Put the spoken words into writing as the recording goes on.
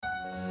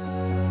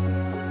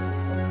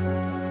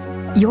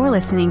You're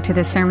listening to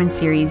the sermon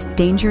series,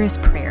 Dangerous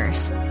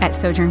Prayers, at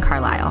Sojourn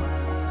Carlisle.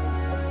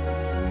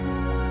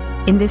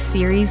 In this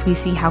series, we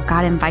see how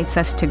God invites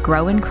us to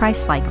grow in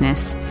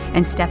Christ-likeness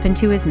and step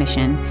into his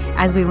mission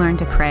as we learn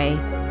to pray,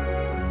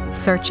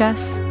 search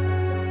us,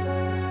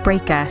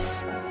 break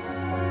us,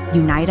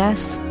 unite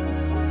us,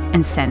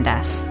 and send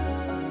us.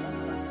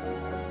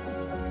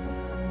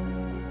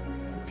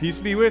 Peace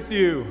be with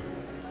you.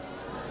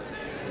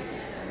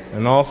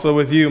 And also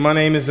with you. My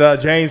name is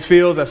James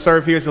Fields. I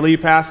serve here as the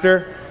lead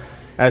pastor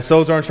at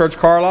Sojourn Church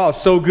Carlisle.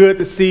 It's so good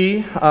to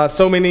see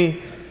so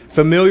many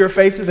familiar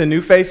faces and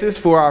new faces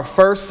for our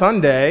first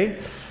Sunday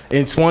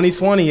in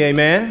 2020.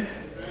 Amen.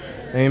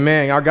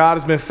 Amen. Our God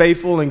has been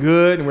faithful and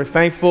good, and we're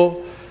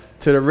thankful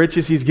to the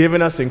riches he's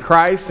given us in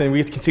Christ, and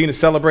we continue to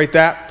celebrate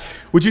that.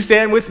 Would you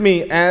stand with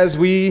me as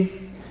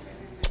we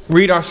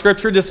read our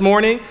scripture this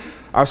morning?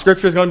 Our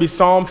scripture is going to be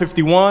Psalm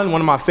 51,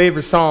 one of my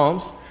favorite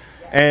psalms.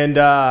 And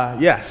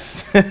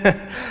yes,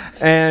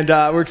 and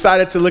we're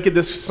excited to look at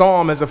this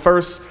psalm as the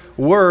first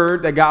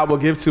word that God will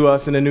give to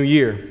us in the new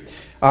year.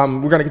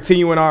 We're going to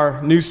continue in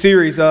our new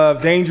series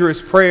of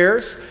dangerous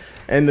prayers,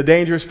 and the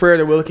dangerous prayer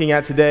that we're looking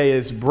at today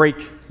is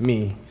 "Break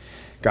Me,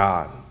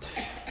 God."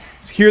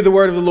 So hear the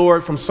word of the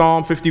Lord from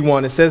Psalm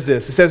 51. It says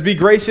this. It says, "Be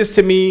gracious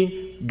to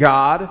me,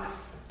 God,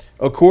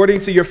 according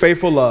to your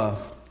faithful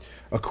love,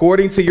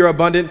 according to your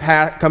abundant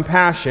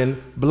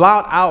compassion,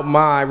 blot out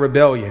my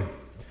rebellion.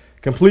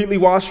 Completely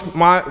wash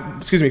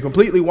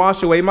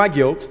away my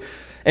guilt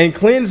and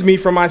cleanse me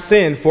from my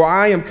sin, for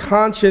I am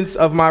conscious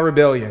of my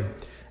rebellion,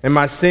 and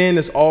my sin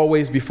is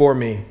always before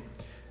me.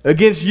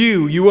 Against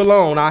you, you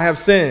alone, I have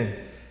sinned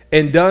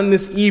and done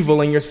this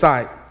evil in your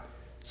sight.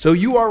 So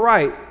you are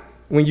right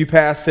when you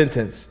pass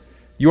sentence.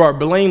 You are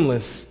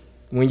blameless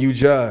when you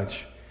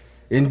judge.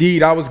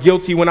 Indeed, I was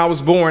guilty when I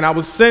was born. I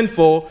was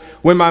sinful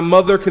when my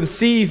mother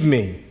conceived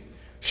me.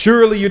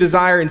 Surely you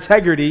desire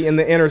integrity in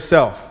the inner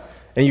self,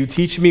 and you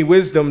teach me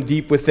wisdom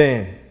deep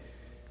within.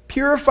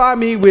 Purify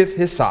me with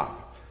hyssop,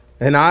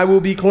 and I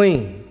will be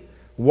clean.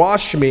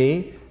 Wash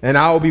me, and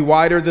I will be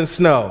whiter than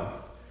snow.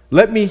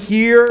 Let me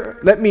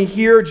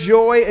hear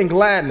joy and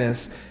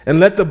gladness, and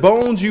let the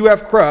bones you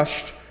have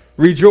crushed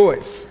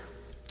rejoice.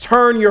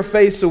 Turn your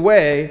face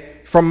away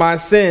from my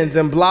sins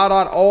and blot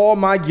out all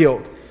my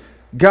guilt.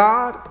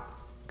 God,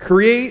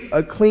 create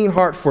a clean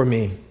heart for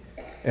me,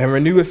 and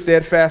renew a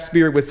steadfast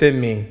spirit within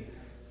me.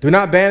 Do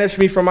not banish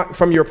me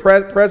from your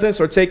presence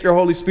or take your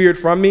Holy Spirit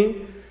from me.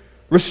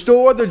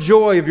 Restore the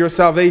joy of your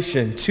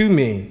salvation to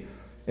me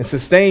and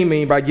sustain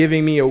me by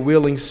giving me a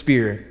willing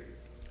spirit.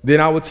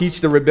 Then I will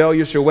teach the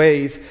rebellious your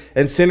ways,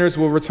 and sinners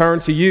will return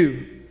to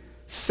you.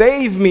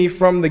 Save me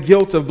from the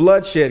guilt of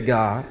bloodshed,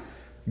 God,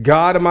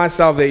 God of my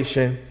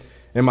salvation,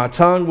 and my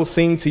tongue will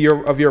sing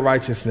of your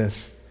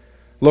righteousness.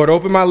 Lord,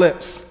 open my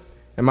lips,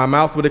 and my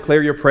mouth will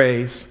declare your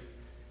praise.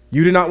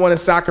 You do not want a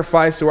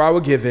sacrifice, so I will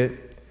give it.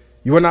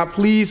 You are not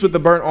pleased with the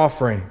burnt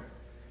offering.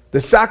 The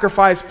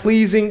sacrifice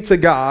pleasing to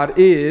God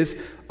is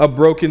a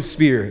broken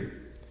spirit.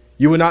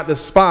 You will not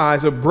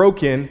despise a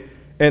broken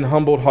and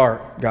humbled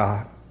heart,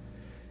 God.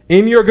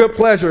 In your good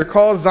pleasure,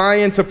 cause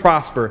Zion to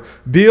prosper.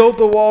 Build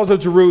the walls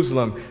of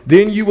Jerusalem.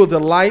 Then you will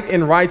delight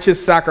in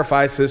righteous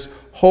sacrifices,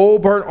 whole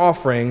burnt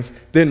offerings.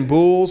 Then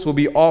bulls will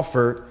be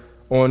offered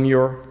on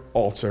your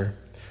altar."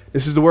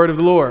 This is the word of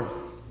the Lord.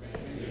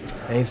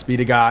 Thanks be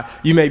to God.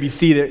 You may be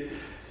seated.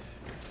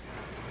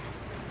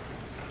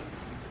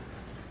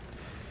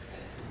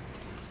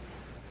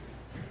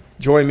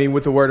 Join me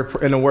with a word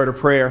of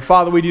prayer.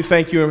 Father, we do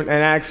thank you and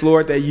ask,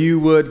 Lord, that you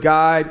would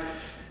guide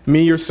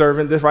me, your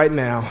servant, this right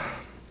now,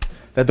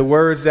 that the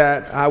words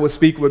that I would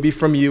speak would be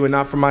from you and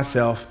not from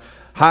myself.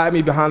 Hide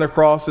me behind the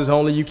cross as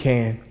only you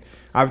can.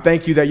 I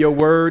thank you that your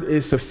word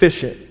is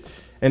sufficient.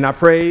 And I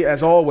pray,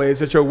 as always,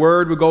 that your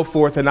word would go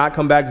forth and not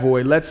come back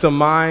void. Let some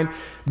mind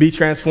be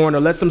transformed,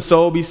 or let some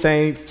soul be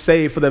saved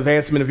for the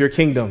advancement of your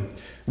kingdom.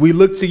 We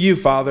look to you,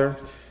 Father,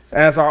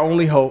 as our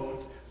only hope,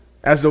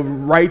 as a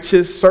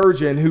righteous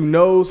surgeon who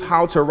knows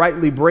how to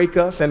rightly break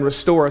us and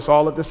restore us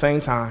all at the same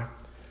time.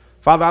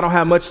 Father, I don't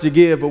have much to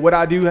give, but what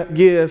I do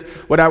give,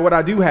 what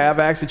I do have,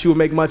 I ask that you will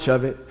make much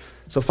of it.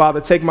 So,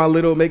 Father, take my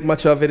little, make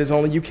much of it as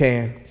only you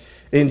can.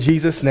 In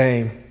Jesus'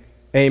 name,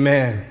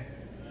 amen.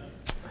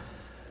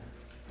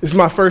 This is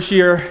my first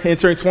year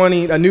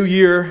entering a new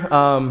year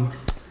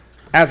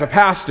as a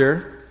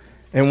pastor,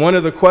 and one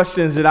of the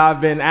questions that I've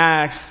been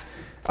asked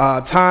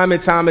time and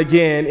time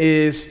again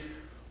is,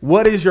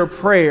 what is your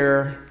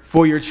prayer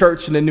for your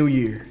church in the new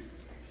year?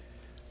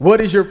 What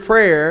is your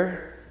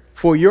prayer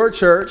for your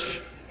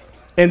church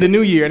in the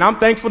new year? And I'm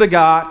thankful to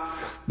God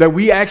that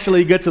we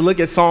actually get to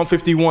look at Psalm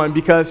 51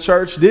 because,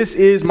 church, this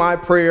is my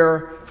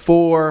prayer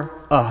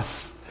for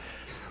us.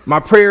 My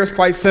prayer is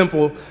quite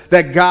simple,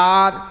 that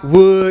God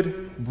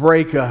would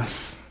break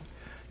us.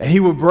 That he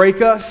would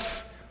break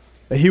us,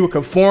 that he would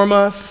conform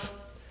us,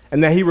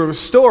 and that he would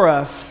restore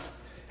us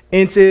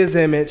into his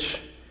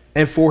image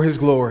and for his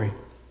glory.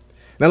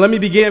 Now, let me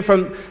begin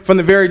from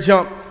the very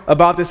jump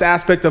about this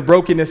aspect of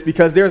brokenness,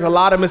 because there's a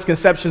lot of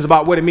misconceptions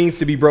about what it means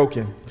to be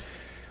broken.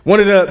 One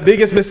of the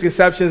biggest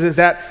misconceptions is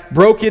that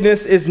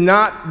brokenness is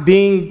not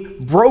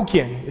being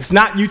broken. It's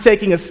not you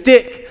taking a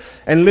stick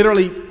and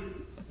literally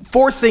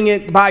forcing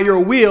it by your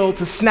will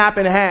to snap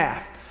in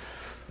half.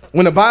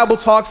 When the Bible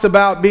talks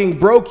about being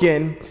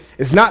broken,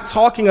 it's not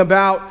talking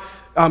about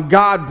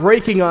God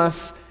breaking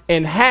us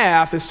in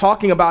half. It's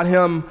talking about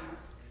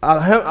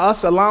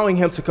us allowing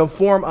him to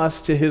conform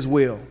us to his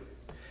will.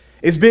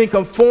 It's being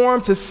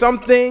conformed to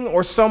something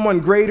or someone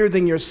greater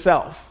than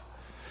yourself.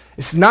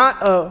 It's not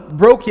a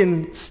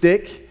broken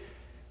stick. It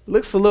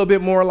looks a little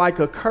bit more like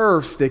a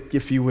curved stick,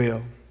 if you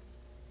will.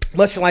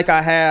 Much like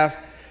I have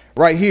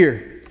right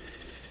here.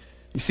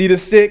 You see,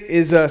 this stick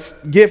is a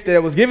gift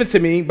that was given to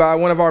me by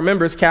one of our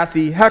members,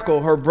 Kathy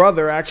Heckel. Her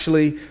brother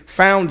actually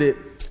found it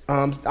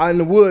out in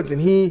the woods,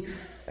 and he,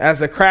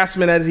 as a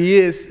craftsman as he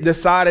is,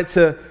 decided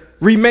to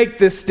remake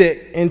this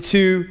stick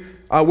into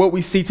what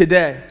we see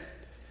today.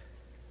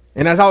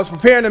 And as I was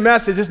preparing the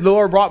message, the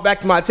Lord brought back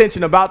to my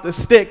attention about the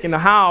stick and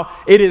how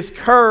it is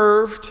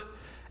curved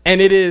and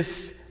it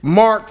is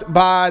marked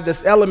by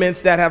the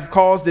elements that have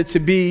caused it to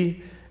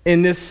be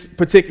in this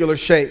particular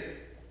shape.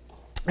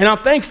 And I'm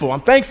thankful.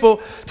 I'm thankful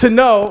to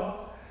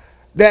know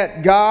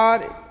that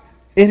God,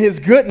 in his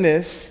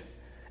goodness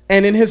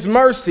and in his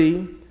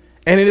mercy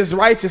and in his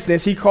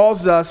righteousness, he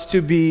calls us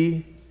to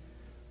be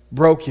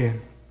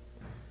broken.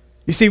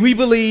 You see, we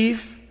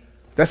believe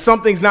that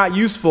something's not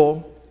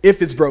useful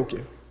if it's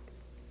broken.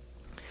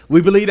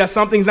 We believe that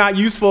something's not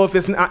useful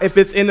if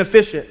it's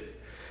inefficient.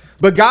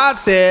 But God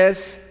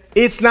says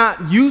it's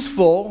not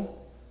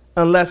useful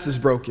unless it's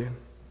broken.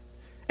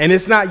 And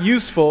it's not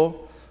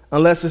useful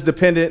unless it's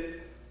dependent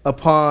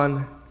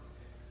upon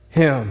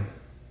him.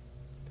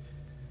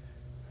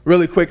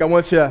 Really quick, I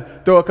want you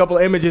to throw a couple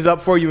of images up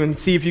for you and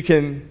see if you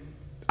can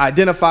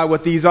identify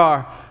what these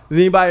are. Does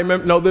anybody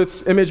know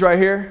this image right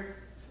here?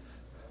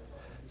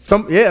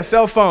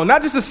 Cell phone.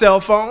 Not just a cell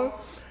phone.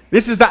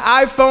 This is the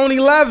iPhone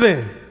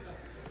 11.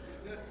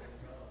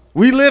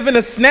 We live in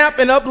a snap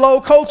and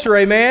upload culture,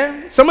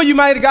 amen? Some of you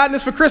might have gotten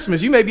this for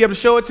Christmas. You may be able to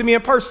show it to me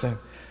in person.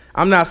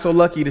 I'm not so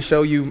lucky to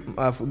show you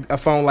a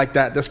phone like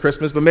that this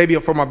Christmas, but maybe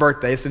for my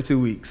birthday. It's in 2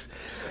 weeks.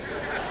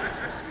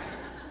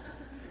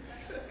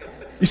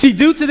 You see,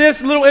 due to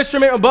this little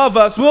instrument above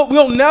us,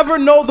 we'll never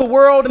know the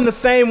world in the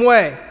same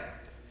way.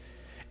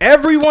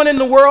 Everyone in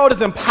the world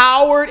is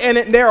empowered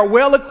and they are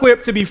well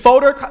equipped to be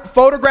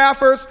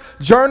photographers,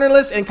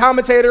 journalists, and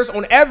commentators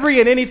on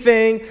every and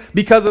anything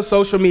because of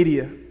social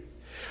media.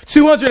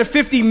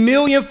 250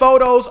 million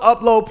photos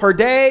upload per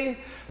day.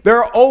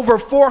 There are over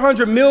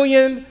 400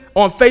 million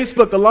on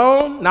Facebook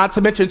alone, not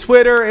to mention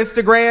Twitter,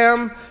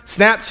 Instagram,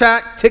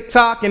 Snapchat,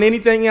 TikTok, and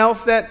anything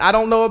else that I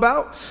don't know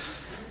about.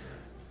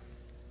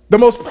 The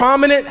most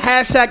prominent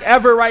hashtag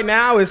ever right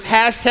now is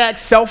hashtag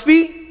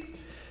selfie.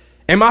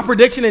 And my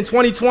prediction in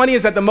 2020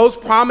 is that the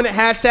most prominent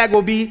hashtag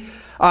will be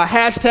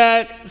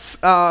hashtag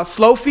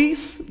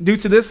Slofies, due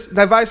to this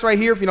device right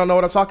here. If you don't know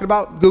what I'm talking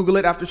about, Google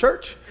it after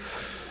church.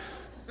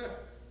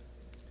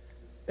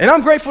 And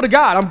I'm grateful to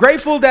God. I'm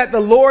grateful that the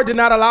Lord did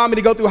not allow me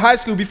to go through high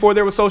school before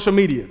there was social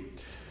media.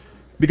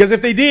 Because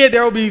if they did,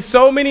 there would be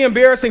so many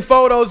embarrassing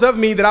photos of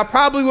me that I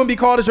probably wouldn't be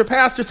called as your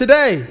pastor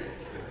today.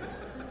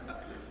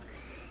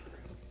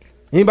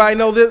 Anybody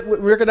know this,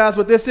 recognize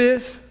what this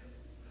is?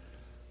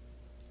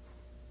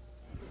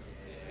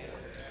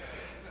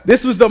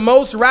 This was the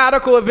most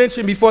radical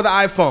invention before the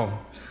iPhone.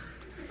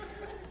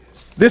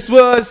 This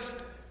was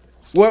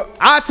what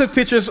I took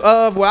pictures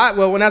of,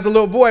 when as a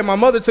little boy, my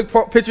mother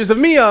took pictures of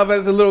me of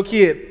as a little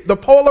kid. The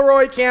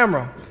Polaroid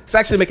camera. It's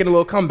actually making a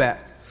little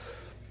comeback.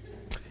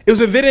 It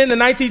was invented in the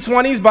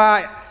 1920s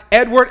by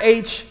Edward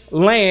H.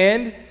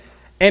 Land,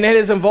 and it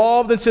has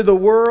evolved into to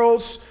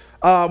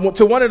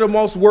one of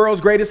the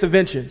world's greatest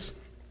inventions.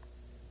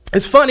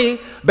 It's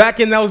funny, back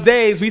in those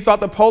days, we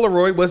thought the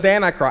Polaroid was the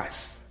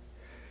Antichrist.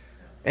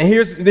 And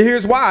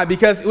here's why.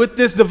 Because with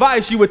this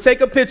device, you would take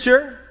a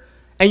picture,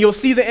 and you'll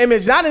see the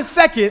image not in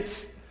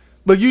seconds,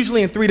 but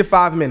usually in 3 to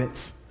 5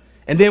 minutes.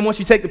 And then once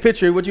you take the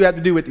picture, what you have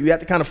to do with it, you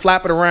have to kind of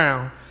flap it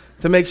around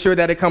to make sure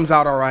that it comes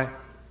out all right.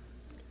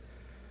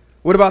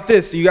 What about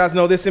this? Do you guys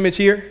know this image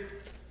here?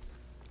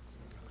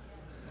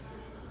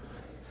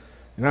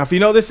 Now, if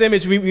you know this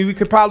image, we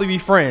could probably be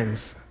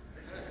friends.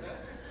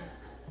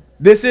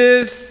 This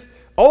is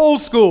old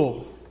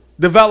school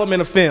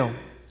development of film.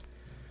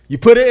 You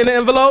put it in an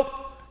envelope,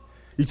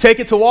 you take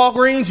it to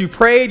Walgreens, you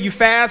prayed, you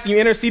fast, you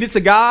interceded to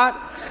God.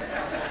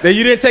 That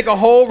you didn't take a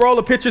whole roll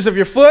of pictures of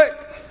your foot.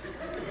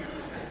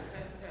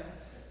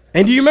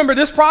 And do you remember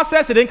this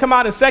process? It didn't come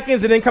out in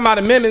seconds. It didn't come out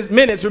in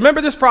minutes. Remember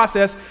this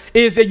process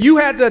is that you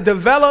had to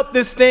develop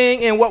this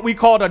thing in what we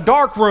called a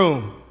dark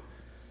room.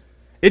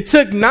 It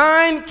took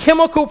 9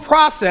 chemical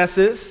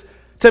processes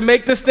to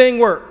make this thing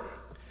work.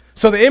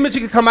 So the image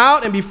could come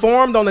out and be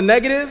formed on the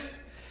negative.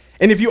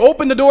 And if you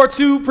open the door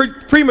too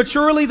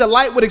prematurely, the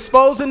light would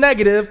expose the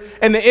negative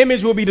and the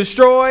image will be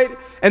destroyed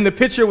and the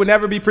picture would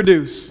never be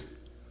produced.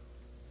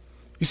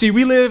 You see,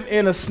 we live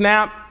in a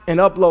snap and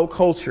upload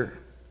culture.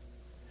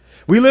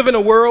 We live in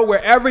a world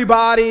where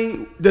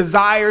everybody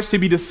desires to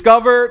be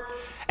discovered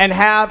and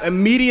have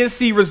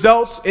immediacy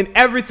results in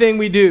everything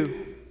we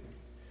do.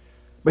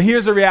 But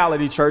here's the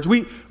reality, church.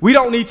 We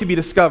don't need to be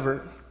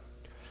discovered.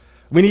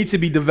 We need to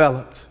be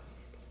developed.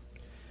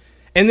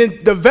 And the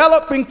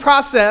developing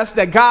process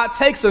that God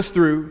takes us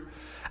through,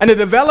 and the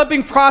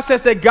developing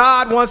process that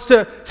God wants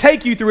to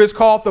take you through, is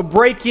called the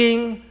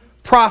breaking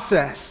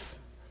process.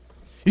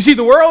 You see,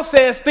 the world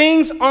says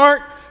things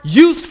aren't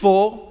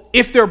useful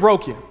if they're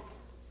broken.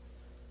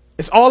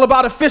 It's all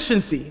about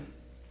efficiency.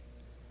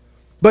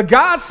 But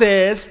God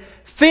says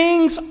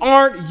things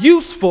aren't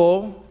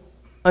useful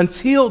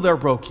until they're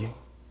broken.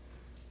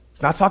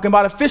 It's not talking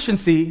about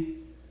efficiency.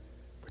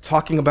 We're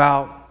talking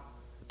about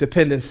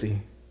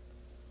dependency.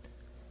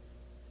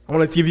 I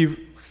want to give you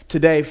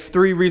today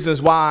 3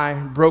 reasons why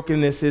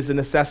brokenness is a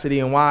necessity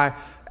and why,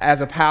 as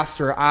a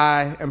pastor,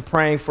 I am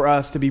praying for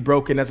us to be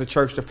broken as a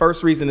church. The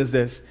first reason is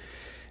this.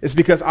 It's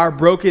because our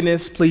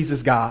brokenness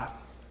pleases God.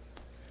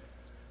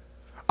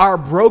 Our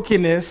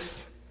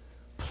brokenness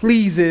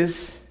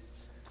pleases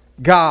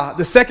God.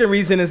 The second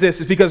reason is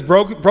this. It's because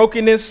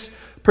brokenness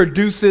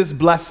produces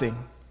blessing.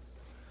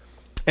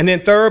 And then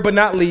third but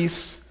not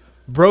least,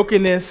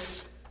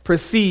 brokenness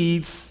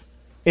precedes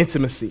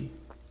intimacy.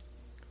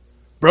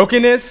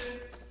 Brokenness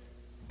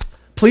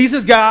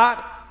pleases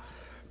God.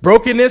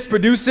 Brokenness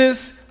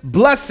produces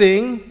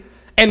blessing.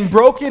 And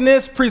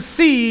brokenness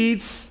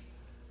precedes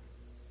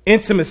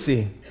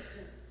intimacy.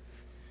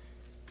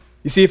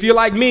 You see, if you're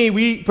like me,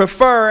 we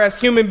prefer as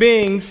human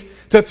beings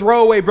to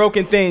throw away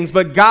broken things,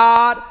 but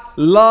God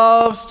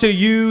loves to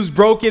use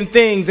broken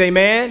things.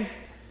 Amen.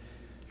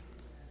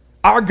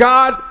 Our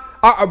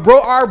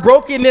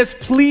brokenness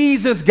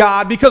pleases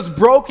God because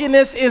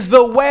brokenness is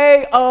the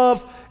way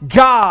of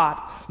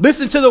God.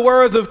 Listen to the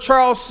words of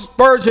Charles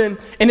Spurgeon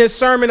in his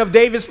sermon of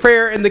David's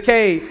prayer in the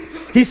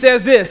cave. He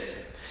says this: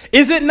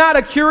 "Is it not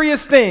a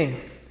curious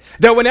thing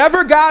that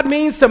whenever God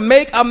means to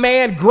make a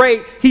man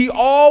great, he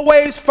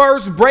always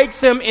first breaks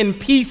him in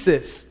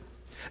pieces?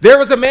 There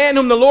was a man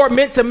whom the Lord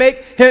meant to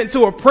make him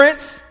into a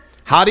prince.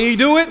 How did he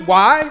do it?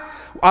 Why?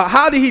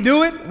 How did he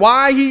do it?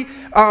 Why? He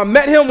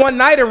met him one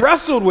night and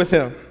wrestled with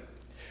him.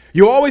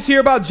 You always hear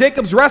about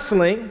Jacob's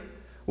wrestling.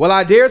 Well,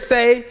 I dare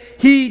say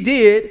he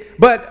did,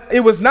 but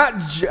it was not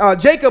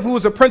Jacob who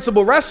was a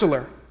principal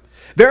wrestler.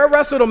 There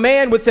wrestled a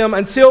man with him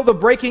until the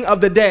breaking of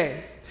the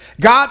day.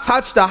 God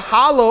touched the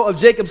hollow of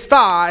Jacob's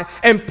thigh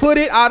and put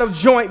it out of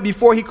joint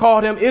before he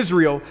called him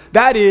Israel.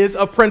 That is,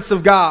 a prince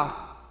of God.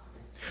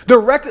 The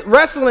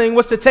wrestling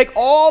was to take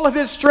all of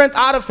his strength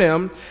out of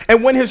him,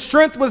 and when his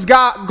strength was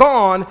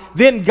gone,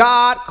 then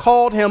God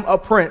called him a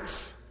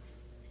prince.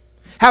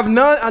 Have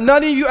none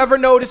of you ever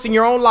noticed in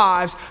your own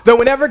lives that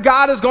whenever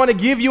God is going to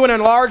give you an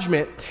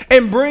enlargement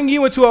and bring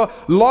you into a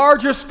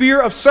larger sphere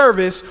of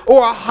service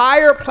or a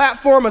higher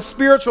platform of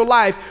spiritual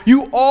life,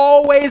 you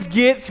always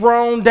get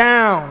thrown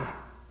down?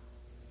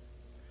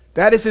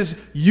 That is his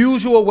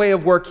usual way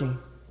of working.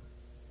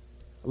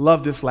 I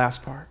love this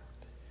last part.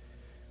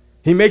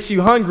 He makes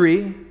you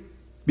hungry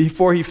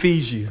before he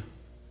feeds you.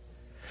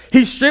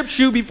 He strips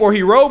you before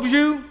he robes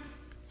you.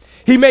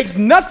 He makes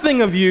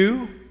nothing of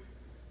you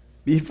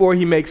before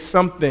he makes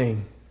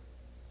something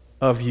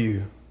of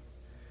you.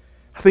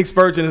 I think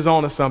Spurgeon is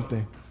on to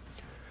something.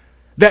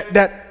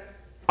 That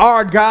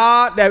our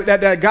God,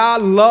 that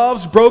God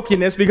loves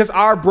brokenness because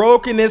our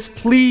brokenness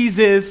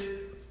pleases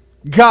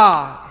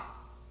God.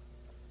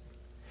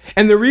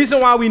 And the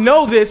reason why we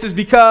know this is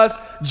because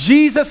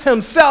Jesus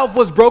himself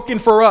was broken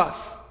for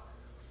us.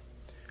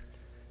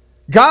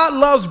 God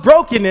loves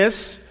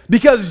brokenness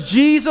because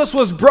Jesus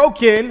was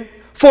broken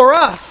for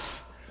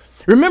us.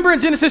 Remember in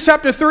Genesis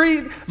chapter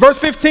 3, verse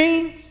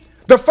 15,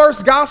 the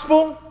first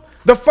gospel,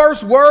 the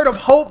first word of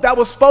hope that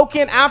was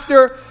spoken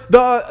after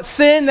the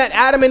sin that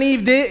Adam and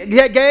Eve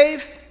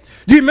gave?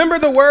 Do you remember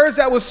the words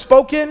that was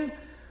spoken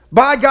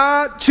by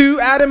God to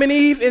Adam and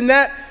Eve in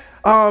that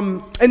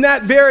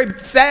very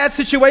sad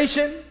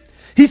situation?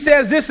 He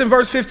says this in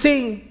verse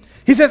 15.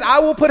 He says, "I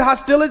will put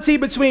hostility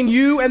between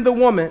you and the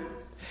woman,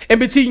 and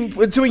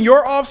between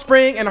your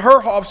offspring and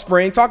her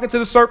offspring," talking to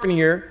the serpent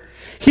here.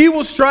 "He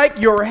will strike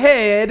your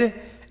head,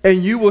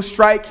 and you will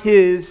strike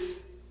his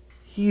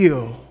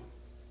heel."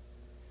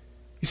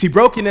 You see,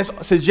 brokenness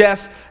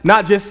suggests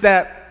not just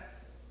that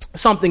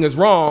something is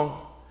wrong,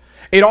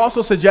 it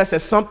also suggests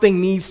that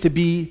something needs to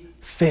be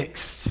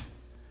fixed.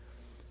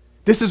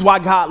 This is why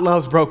God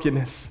loves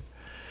brokenness.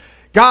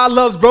 God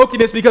loves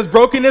brokenness because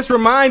brokenness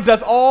reminds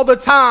us all the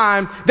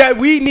time that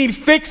we need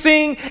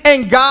fixing,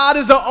 and God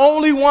is the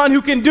only one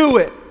who can do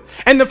it.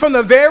 And from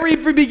the very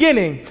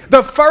beginning,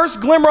 the first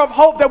glimmer of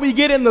hope that we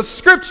get in the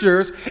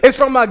scriptures is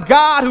from a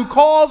God who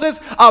causes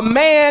a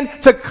man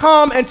to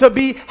come and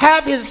to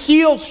have his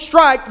heel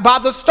struck by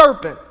the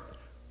serpent.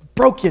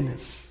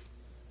 Brokenness.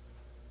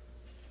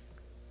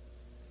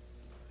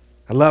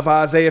 I love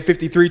how Isaiah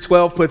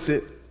 53:12 puts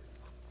it.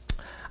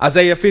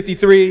 Isaiah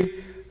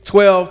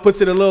 53:12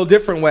 puts it a little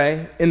different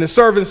way in the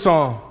servant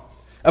song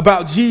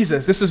about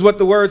Jesus. This is what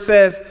the word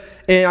says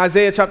in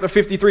Isaiah chapter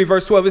 53,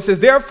 verse 12. It says,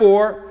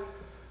 "Therefore,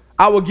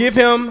 I will give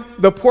him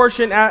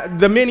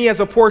the many as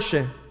a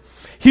portion.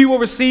 He will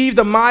receive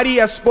the mighty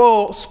as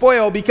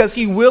spoil because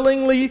he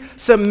willingly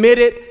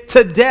submitted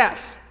to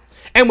death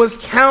and was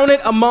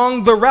counted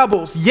among the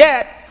rebels.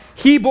 Yet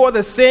he bore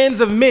the sins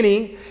of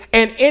many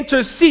and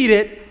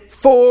interceded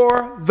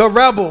for the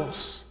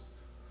rebels.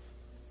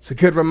 It's a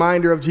good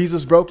reminder of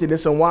Jesus'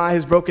 brokenness and why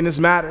his brokenness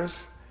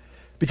matters.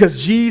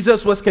 Because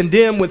Jesus was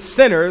condemned with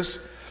sinners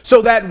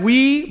so that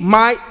we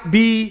might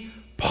be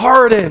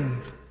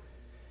pardoned,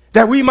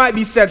 that we might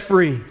be set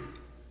free.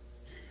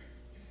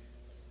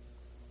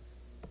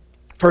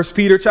 1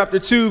 Peter chapter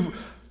 2,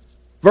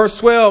 verse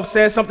 12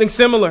 says something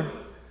similar.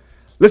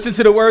 Listen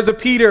to the words of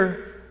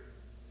Peter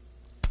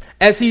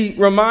as he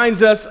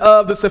reminds us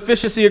of the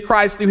sufficiency of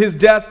Christ through his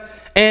death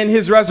and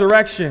his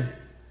resurrection.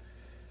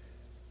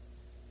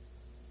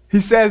 He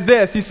says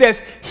this, he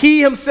says,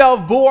 he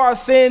himself bore our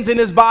sins in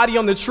his body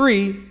on the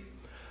tree,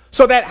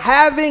 so that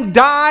having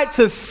died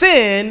to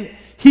sin,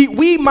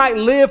 we might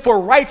live for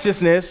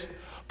righteousness,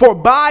 for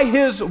by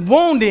his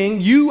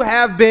wounding you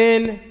have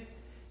been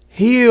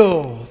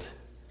healed.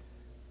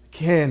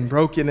 Again,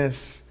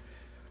 brokenness.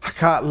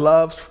 God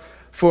loves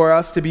for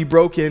us to be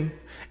broken.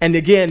 And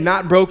again,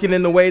 not broken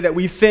in the way that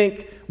we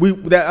think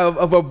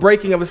of a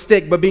breaking of a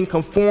stick, but being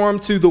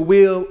conformed to the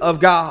will of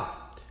God.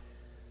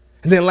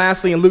 And then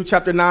lastly, in Luke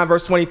chapter 9,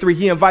 verse 23,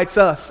 he invites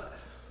us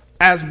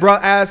as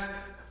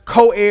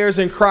co-heirs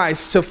in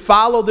Christ to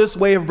follow this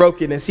way of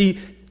brokenness.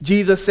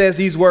 Jesus says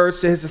these words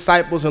to his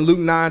disciples in Luke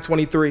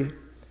 9:23.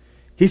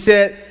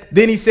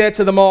 Then he said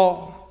to them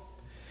all,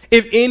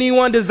 if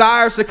anyone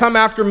desires to come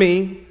after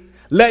me,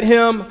 let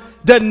him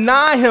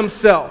deny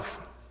himself,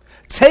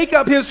 take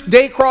up his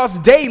cross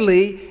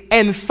daily,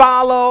 and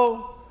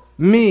follow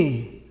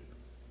me.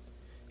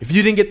 If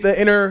you didn't get the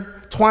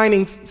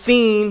intertwining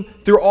theme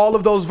through all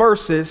of those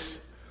verses,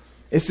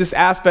 it's this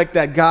aspect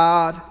that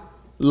God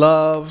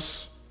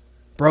loves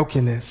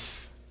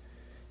brokenness.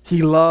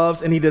 He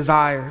loves and he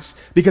desires,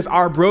 because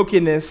our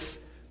brokenness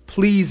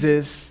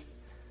pleases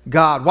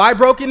God. Why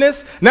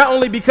brokenness? Not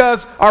only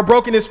because our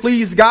brokenness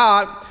pleases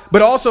God,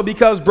 but also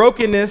because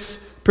brokenness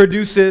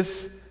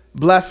produces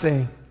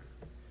blessing.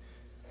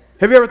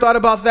 Have you ever thought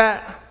about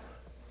that?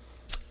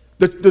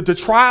 The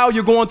trial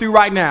you're going through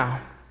right now,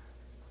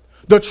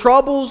 the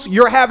troubles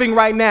you're having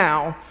right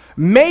now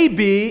may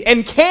be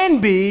and can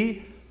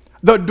be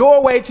the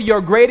doorway to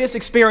your greatest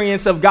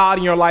experience of God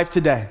in your life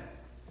today.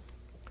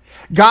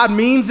 God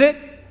means it,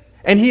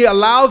 and he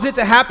allows it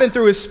to happen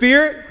through his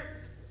Spirit,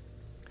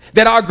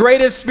 that our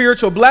greatest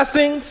spiritual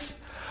blessings,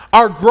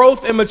 our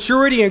growth and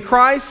maturity in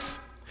Christ,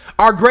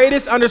 our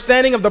greatest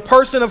understanding of the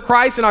person of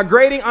Christ, and our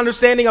greatest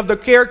understanding of the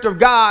character of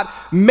God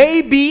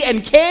may be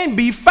and can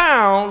be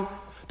found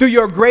through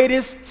your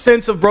greatest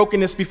sense of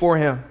brokenness before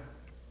him.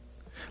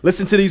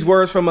 Listen to these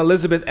words from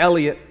Elizabeth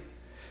Elliot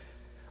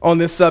on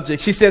this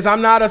subject. She says,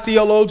 I'm not a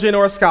theologian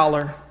or a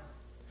scholar,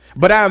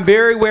 but I am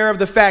very aware of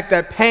the fact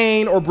that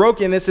pain or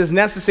brokenness is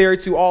necessary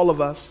to all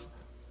of us.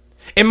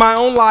 In my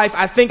own life,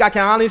 I think I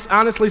can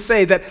honestly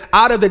say that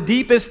out of the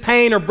deepest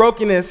pain or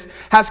brokenness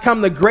has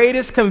come the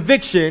greatest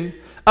conviction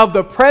of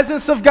the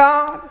presence of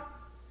God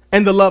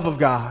and the love of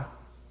God.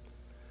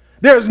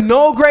 There's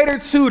no greater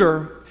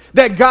tutor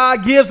that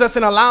God gives us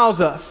and allows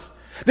us.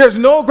 There's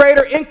no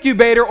greater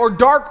incubator or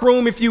dark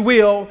room, if you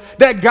will,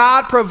 that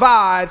God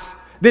provides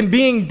than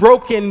being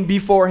broken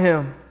before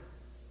him.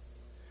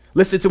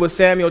 Listen to what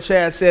Samuel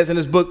Chad says in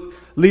his book,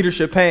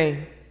 Leadership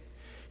Pain.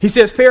 He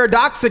says,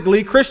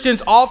 paradoxically,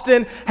 Christians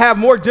often have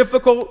more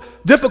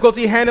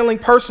difficulty handling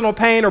personal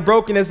pain or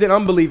brokenness than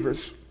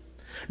unbelievers.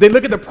 They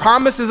look at the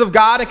promises of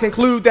God and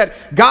conclude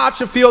that God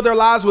should fill their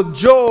lives with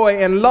joy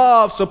and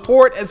love,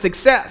 support, and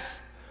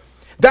success.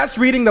 That's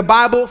reading the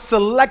Bible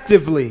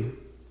selectively.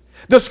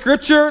 The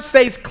scripture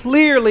states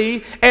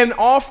clearly and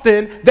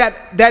often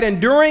that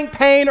enduring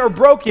pain or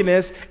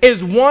brokenness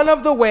is one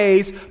of the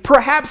ways,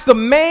 perhaps the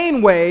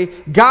main way,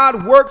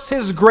 God works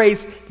his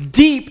grace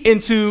deep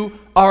into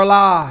our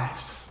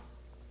lives.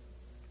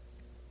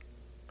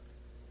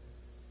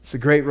 It's a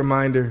great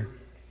reminder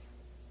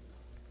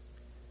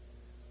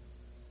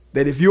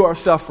that if you are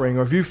suffering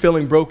or if you're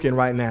feeling broken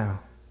right now,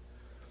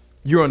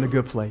 you're in a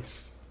good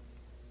place.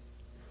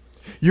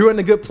 You're in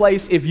a good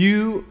place if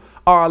you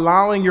are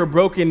allowing your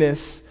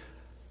brokenness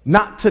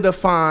not to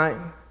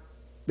define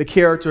the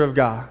character of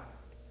God.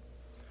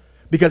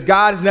 Because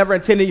God has never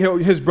intended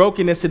his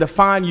brokenness to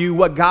define you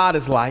what God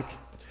is like.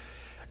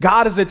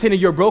 God has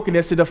intended your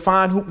brokenness to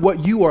define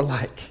what you are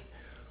like.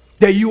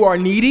 That you are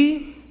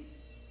needy,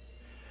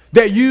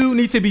 that you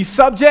need to be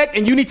subject,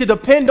 and you need to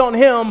depend on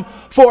him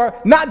for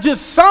not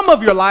just some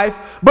of your life,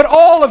 but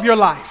all of your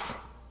life.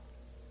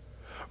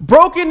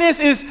 Brokenness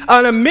is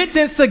an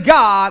admittance to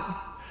God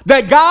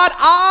that God,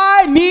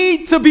 I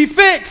need to be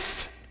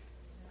fixed.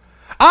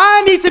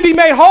 I need to be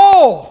made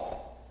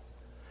whole.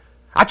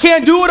 I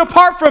can't do it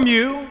apart from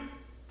you.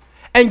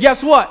 And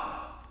guess what?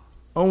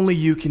 Only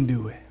you can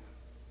do it.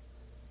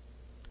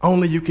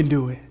 Only you can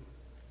do it.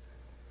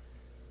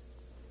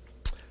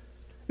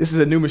 This is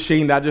a new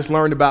machine that I just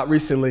learned about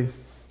recently.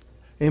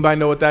 Anybody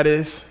know what that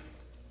is?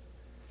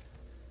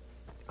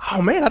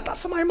 Oh man, I thought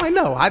somebody might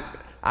know.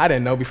 I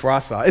didn't know before I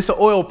saw it. It's an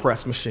oil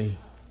press machine.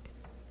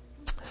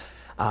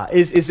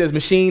 It's a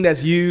machine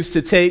that's used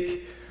to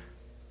take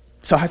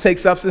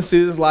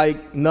substances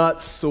like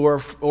nuts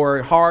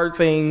or hard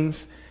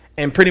things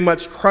and pretty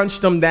much crunch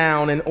them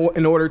down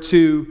in order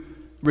to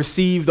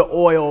receive the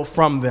oil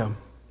from them.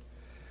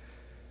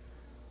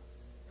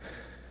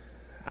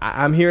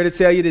 I'm here to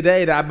tell you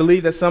today that I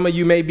believe that some of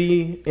you may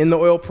be in the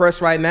oil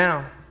press right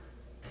now.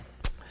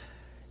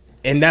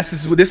 And this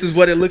is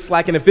what it looks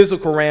like in the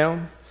physical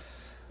realm.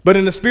 But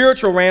in the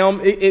spiritual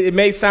realm, it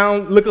may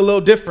look a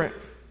little different.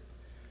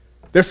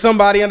 There's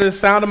somebody under the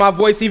sound of my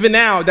voice even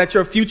now that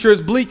your future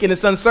is bleak and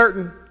it's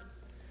uncertain.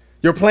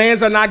 Your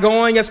plans are not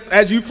going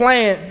as you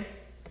planned.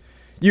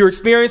 You're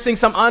experiencing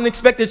some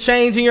unexpected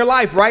change in your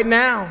life right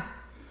now.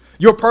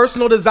 Your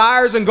personal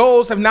desires and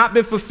goals have not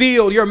been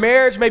fulfilled. Your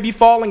marriage may be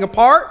falling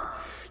apart.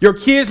 Your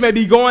kids may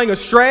be going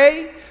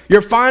astray.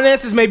 Your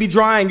finances may be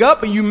drying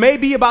up, and you may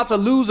be about to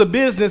lose a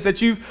business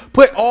that you've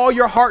put all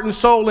your heart and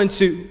soul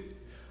into.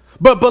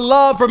 But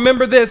beloved,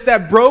 remember this,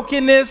 that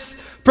brokenness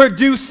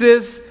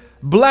produces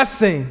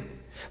blessing,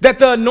 that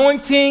the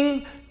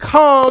anointing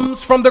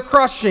comes from the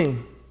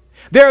crushing.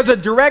 There is a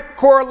direct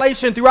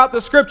correlation throughout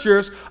the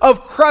scriptures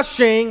of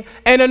crushing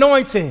and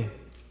anointing.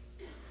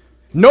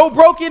 No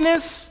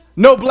brokenness,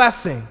 no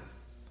blessing.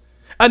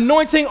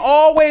 Anointing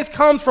always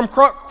comes from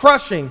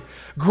crushing.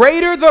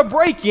 Greater the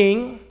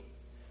breaking,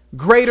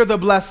 greater the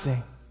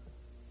blessing.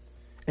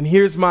 And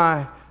here's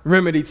my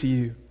remedy to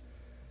you.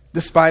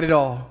 Despite it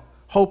all,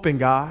 hope in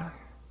God.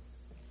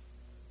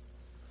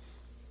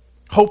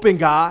 Hope in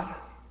God.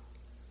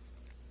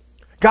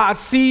 God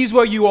sees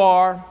where you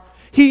are.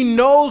 He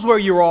knows where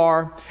you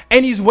are.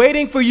 And he's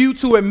waiting for you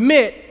to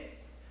admit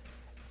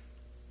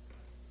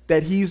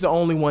that he's the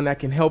only one that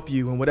can help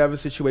you in whatever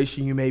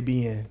situation you may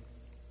be in.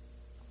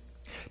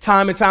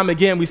 Time and time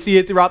again, we see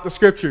it throughout the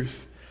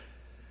scriptures.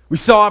 We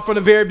saw it from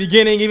the very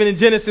beginning, even in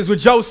Genesis with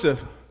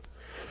Joseph.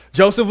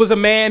 Joseph was a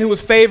man who was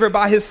favored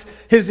by his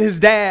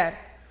dad,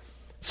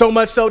 so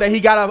much so that he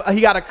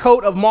got a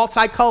coat of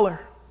multicolor.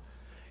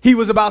 He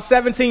was about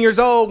 17 years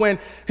old when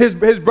his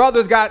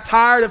brothers got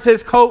tired of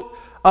his coat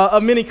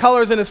of many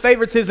colors and his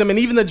favoritism and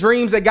even the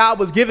dreams that God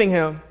was giving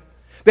him,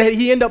 that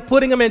he ended up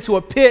putting him into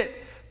a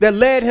pit that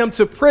led him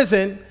to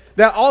prison,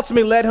 that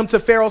ultimately led him to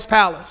Pharaoh's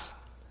palace.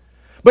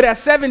 But at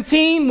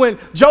 17,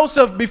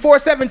 before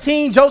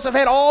 17, Joseph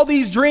had all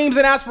these dreams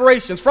and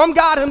aspirations from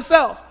God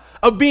himself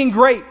of being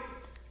great.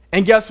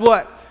 And guess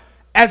what?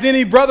 As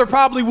any brother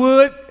probably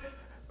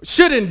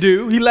shouldn't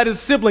do, he let his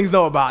siblings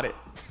know about it.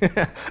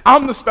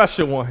 I'm the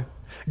special one.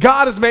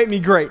 God has made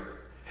me great.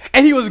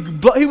 And he was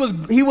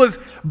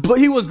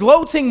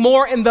gloating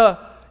more in the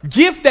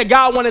gift that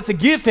God wanted to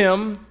give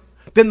him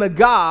than the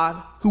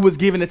God who was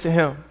giving it to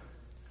him.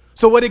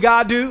 So what did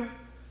God do?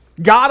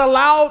 God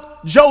allowed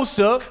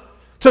Joseph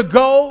to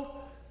go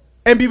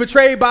and be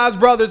betrayed by his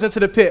brothers into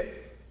the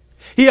pit.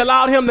 He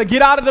allowed him to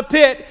get out of the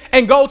pit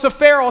and go to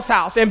Pharaoh's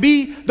house and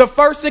be the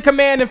first in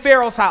command in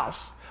Pharaoh's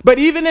house. But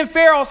even in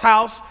Pharaoh's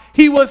house,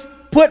 he was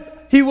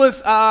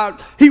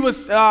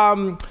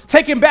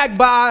taken back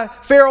by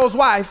Pharaoh's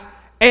wife,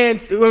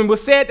 and it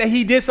was said that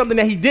he did something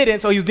that he didn't,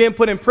 so he was then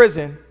put in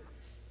prison.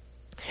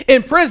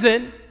 In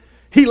prison,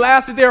 he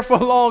lasted there for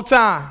a long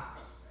time.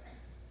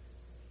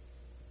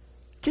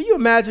 Can you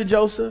imagine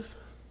Joseph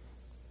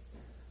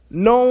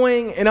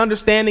knowing and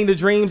understanding the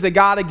dreams that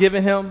God had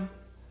given him,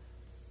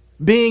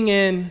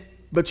 being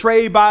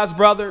betrayed by his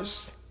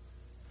brothers,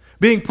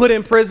 being put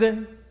in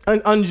prison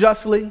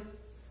unjustly,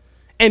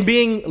 and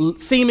being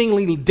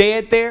seemingly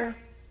dead there?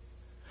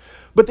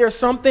 But there's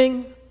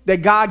something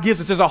that God gives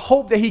us. There's a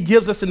hope that he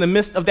gives us in the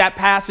midst of that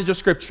passage of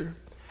scripture.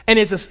 And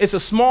it's a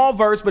small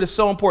verse, but it's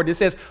so important. It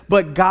says,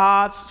 but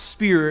God's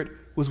spirit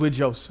was with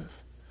Joseph.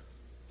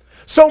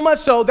 So much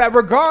so that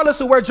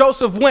regardless of where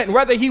Joseph went,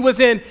 whether he was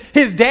in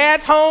his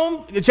dad's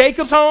home,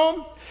 Jacob's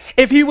home,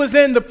 if he was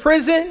in the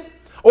prison,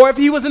 or if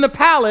he was in the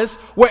palace,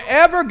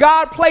 wherever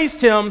God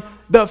placed him,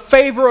 the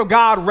favor of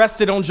God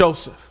rested on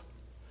Joseph.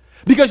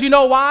 Because you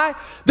know why?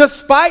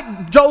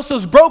 Despite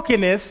Joseph's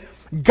brokenness,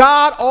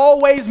 God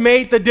always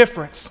made the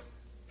difference.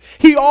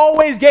 He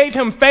always gave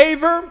him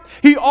favor.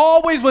 He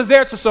always was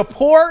there to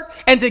support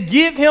and to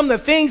give him the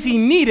things he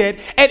needed.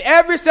 At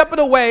every step of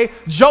the way,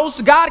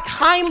 God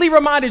kindly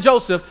reminded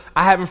Joseph,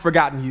 I haven't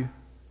forgotten you.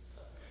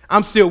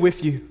 I'm still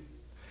with you.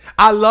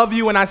 I love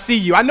you and I see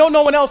you. I know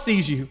no one else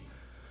sees you,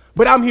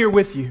 but I'm here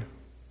with you.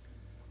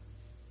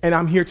 And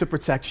I'm here to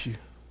protect you.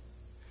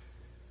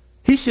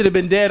 He should have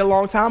been dead a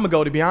long time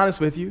ago, to be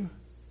honest with you.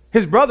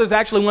 His brothers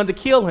actually wanted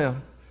to kill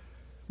him.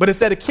 But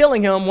instead of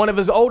killing him, one of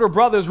his older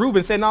brothers,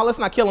 Reuben, said, no, let's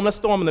not kill him. Let's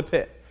throw him in the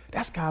pit.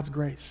 That's God's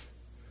grace.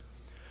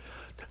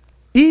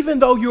 Even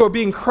though you are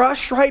being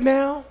crushed right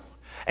now,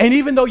 and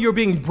even though you're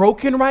being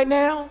broken right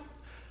now,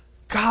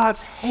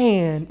 God's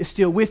hand is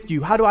still with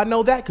you. How do I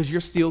know that? Because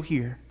you're still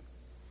here.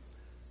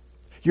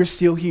 You're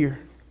still here.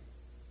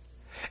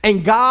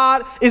 And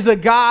God is a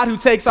God who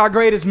takes our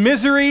greatest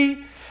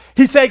misery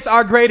He takes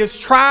our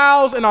greatest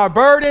trials and our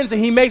burdens,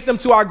 and he makes them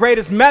to our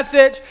greatest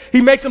message. He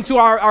makes them to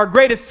our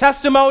greatest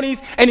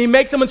testimonies, and he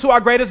makes them into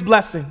our greatest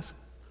blessings.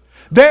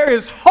 There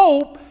is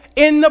hope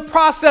in the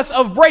process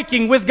of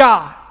breaking with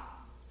God.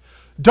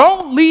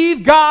 Don't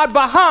leave God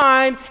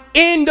behind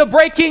in the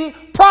breaking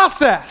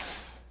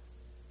process.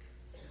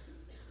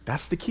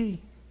 That's the key.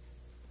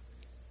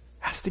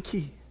 That's the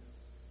key.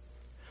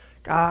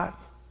 God,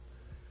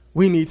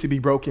 we need to be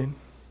broken,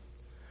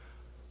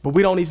 but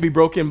we don't need to be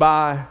broken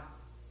by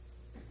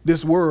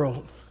this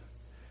world.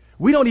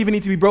 We don't even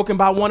need to be broken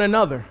by one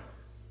another.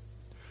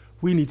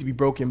 We need to be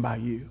broken by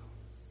you.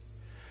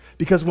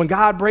 Because when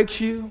God breaks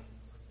you,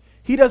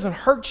 he doesn't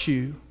hurt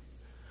you.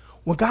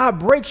 When God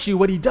breaks you,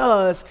 what he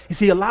does is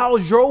he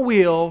allows your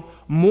will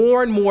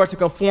more and more to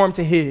conform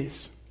to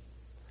his.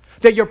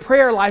 That your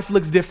prayer life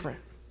looks different.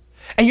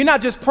 And you're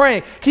not just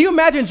praying. Can you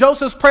imagine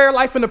Joseph's prayer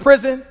life in the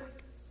prison?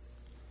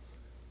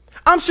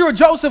 I'm sure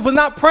Joseph was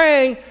not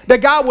praying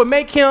that God would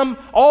make him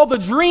all the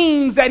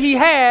dreams that he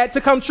had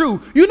to come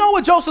true. You know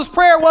what Joseph's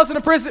prayer was in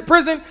the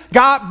prison?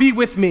 God, be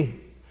with me.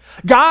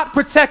 God,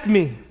 protect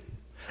me.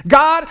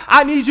 God,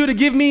 I need you to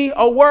give me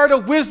a word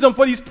of wisdom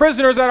for these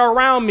prisoners that are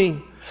around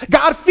me.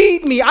 God,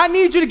 feed me. I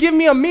need you to give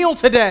me a meal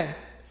today.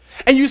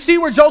 And you see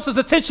where Joseph's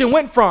attention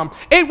went from.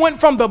 It went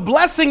from the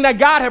blessing that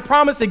God had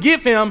promised to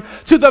give him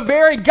to the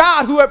very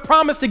God who had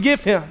promised to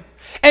give him.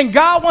 And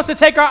God wants to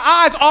take our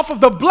eyes off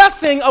of the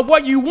blessing of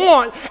what you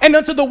want and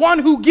onto the one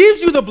who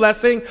gives you the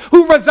blessing,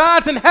 who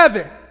resides in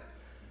heaven.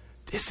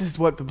 This is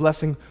what the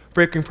blessing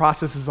breaking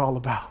process is all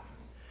about.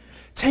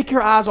 Take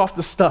your eyes off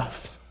the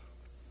stuff.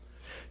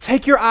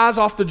 Take your eyes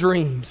off the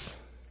dreams.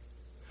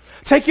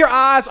 Take your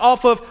eyes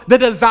off of the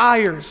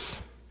desires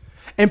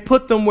and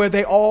put them where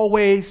they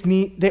always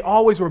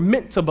were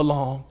meant to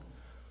belong,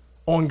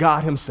 on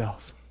God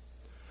himself,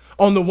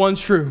 on the one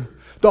true,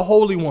 the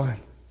Holy One.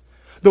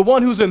 The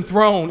one who's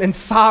enthroned and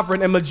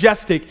sovereign and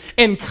majestic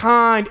and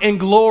kind and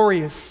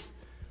glorious.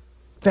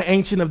 The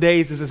Ancient of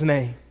Days is his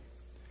name.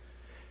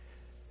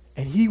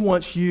 And he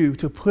wants you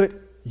to put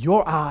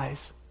your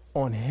eyes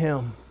on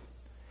him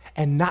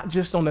and not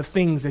just on the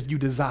things that you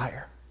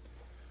desire.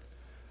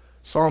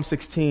 Psalm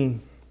 16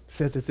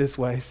 says it this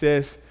way. It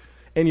says,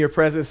 in your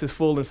presence is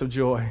fullness of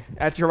joy.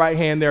 At your right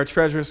hand there are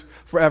treasures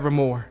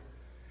forevermore.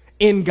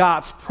 In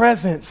God's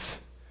presence,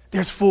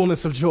 there's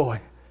fullness of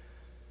joy.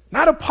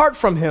 Not apart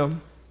from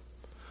him,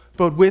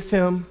 but with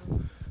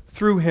him,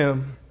 through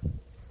him,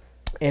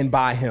 and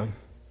by him.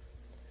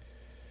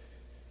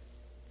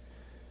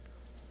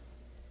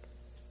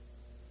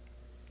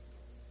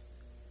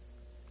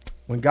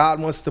 When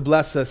God wants to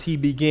bless us, he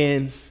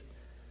begins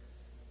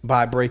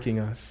by breaking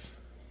us.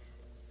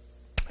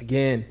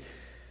 Again,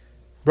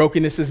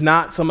 brokenness is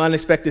not some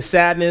unexpected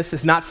sadness.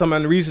 It's not some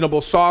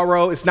unreasonable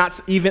sorrow. It's not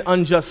even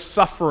unjust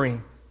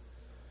suffering.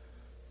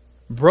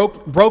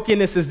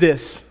 Brokenness is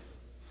this.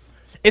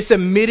 It's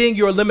admitting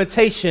your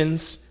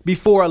limitations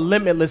before a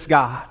limitless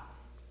God.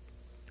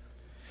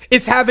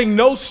 It's having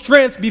no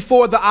strength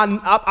before the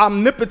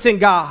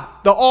omnipotent God,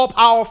 the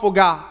all-powerful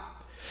God.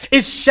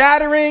 It's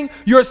shattering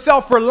your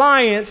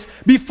self-reliance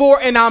before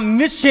an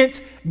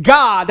omniscient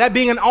God, that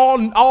being an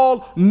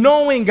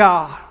all-knowing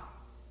God.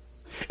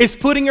 It's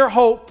putting your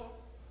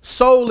hope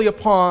solely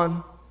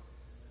upon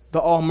the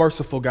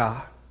all-merciful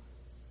God.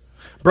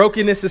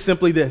 Brokenness is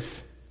simply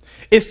this.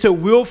 It's to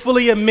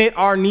willfully admit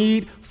our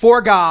need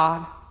for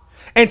God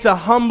and to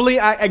humbly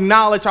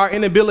acknowledge our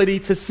inability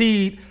to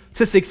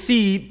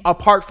succeed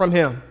apart from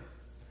him.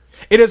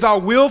 It is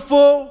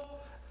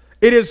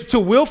to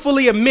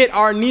willfully admit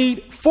our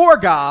need for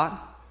God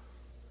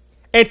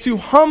and to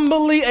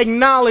humbly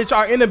acknowledge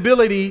our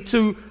inability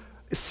to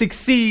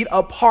succeed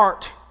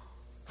apart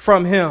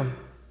from him.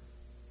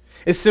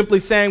 It's simply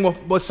saying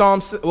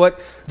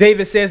what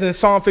David says in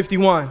Psalm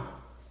 51.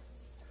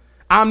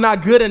 I'm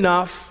not good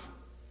enough.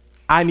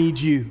 I need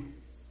you.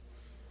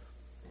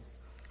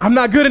 I'm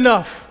not good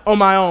enough on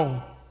my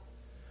own.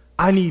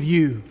 I need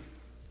you.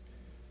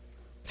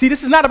 See,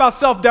 this is not about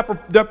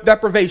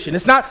self-deprivation.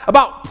 It's not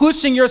about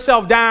pushing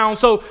yourself down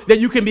so that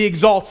you can be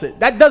exalted.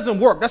 That doesn't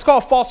work. That's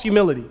called false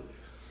humility.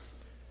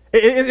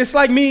 It's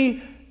like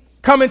me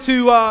coming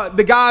to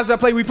the guys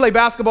that we play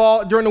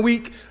basketball during the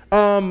week,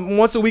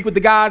 once a week with the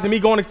guys, and me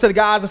going to the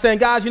guys and saying,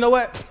 guys, you know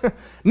what?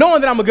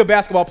 Knowing that I'm a good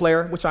basketball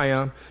player, which I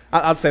am,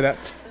 I'll say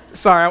that.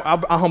 Sorry,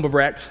 I'll humble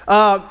brag.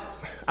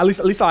 At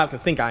least I have to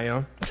think I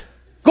am.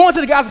 Going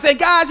to the guys and saying,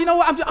 guys, you know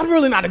what? I'm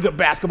really not a good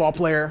basketball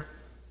player.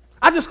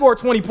 I just scored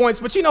 20 points,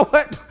 but you know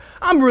what?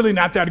 I'm really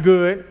not that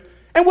good.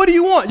 And what do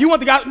you want? You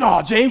want the guy,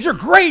 no, James, you're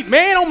great,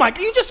 man. Oh my,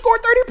 you just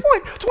scored 30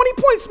 points, 20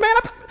 points, man.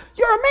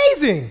 You're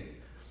amazing.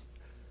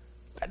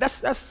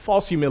 That's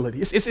false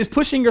humility. It's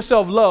pushing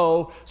yourself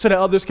low so that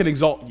others can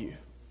exalt you.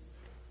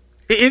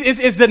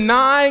 It's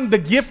denying the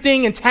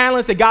gifting and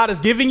talents that God has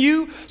given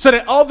you so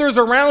that others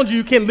around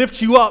you can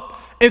lift you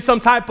up in some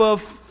type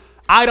of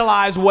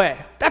idolized way.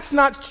 That's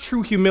not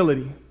true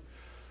humility.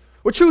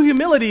 What true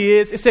humility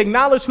is to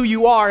acknowledge who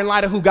you are in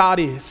light of who God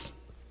is.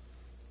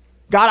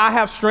 God, I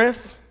have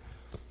strength,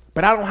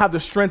 but I don't have the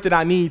strength that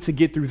I need to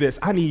get through this.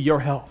 I need your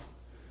help.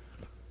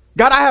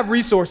 God, I have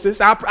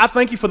resources. I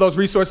thank you for those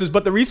resources,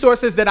 but the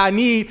resources that I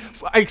need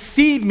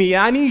exceed me,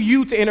 and I need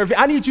you to intervene.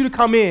 I need you to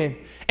come in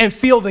and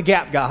fill the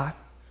gap, God.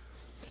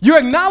 You're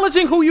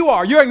acknowledging who you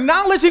are. You're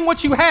acknowledging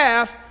what you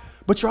have,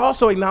 but you're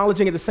also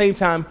acknowledging at the same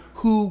time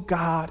who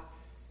God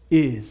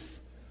is.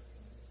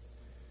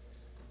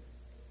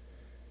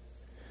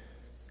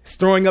 It's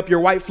throwing up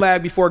your white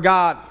flag before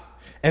God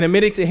and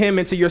admitting to him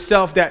and to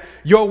yourself that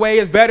your way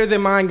is better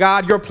than mine,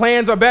 God. Your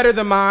plans are better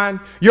than mine.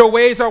 Your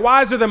ways are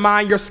wiser than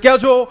mine. Your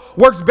schedule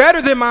works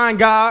better than mine,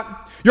 God.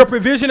 Your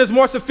provision is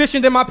more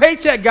sufficient than my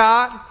paycheck,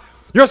 God.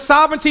 Your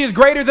sovereignty is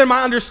greater than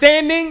my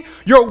understanding.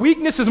 Your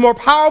weakness is more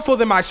powerful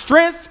than my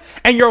strength.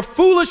 And your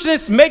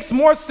foolishness makes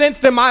more sense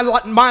than my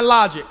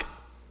logic.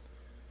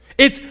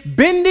 It's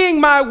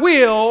bending my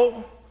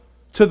will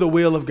to the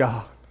will of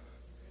God.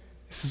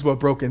 This is what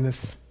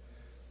brokenness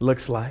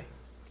looks like.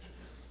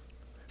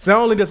 So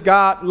not only does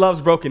God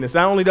loves brokenness,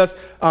 not only does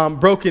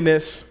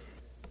brokenness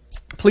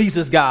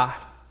pleases God,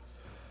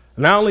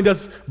 not only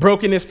does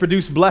brokenness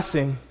produce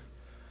blessing,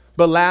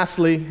 but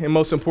lastly, and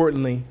most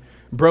importantly,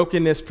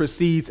 brokenness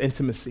precedes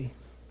intimacy.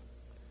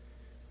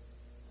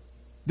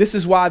 This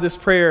is why this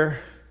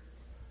prayer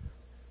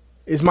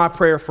is my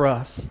prayer for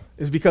us,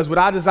 is because what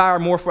I desire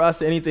more for us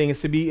than anything is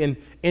to be in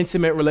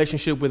intimate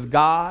relationship with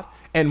God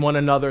and one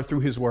another through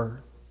his word.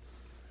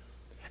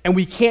 And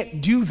we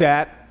can't do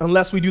that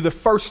unless we do the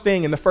first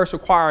thing and the first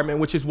requirement,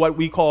 which is what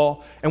we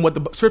call, and what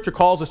the scripture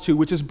calls us to,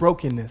 which is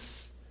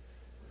brokenness.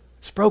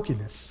 It's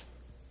brokenness.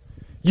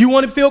 You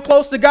want to feel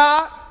close to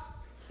God?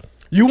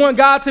 You want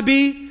God to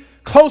be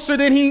closer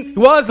than he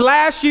was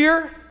last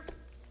year?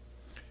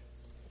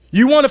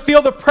 You want to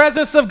feel the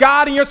presence of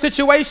God in your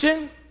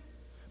situation?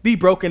 Be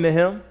broken to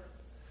him,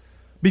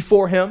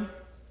 before him.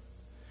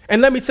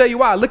 And let me tell you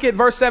why. Look at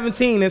verse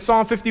 17 in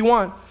Psalm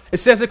 51. It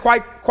says it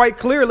quite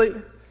clearly.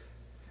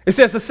 It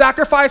says, the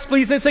sacrifice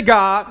pleasing to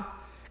God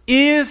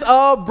is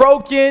a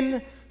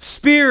broken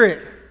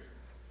spirit.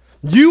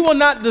 You will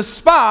not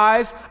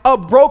despise a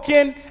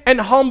broken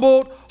and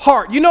humbled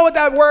heart. You know what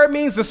that word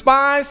means,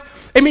 despise?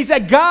 It means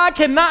that God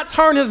cannot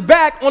turn his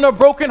back on a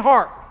broken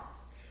heart.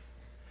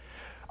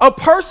 A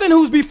person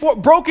who's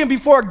broken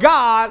before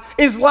God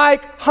is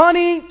like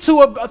honey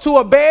to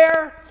a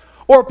bear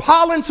or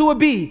pollen to a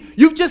bee.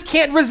 You just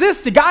can't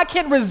resist it. God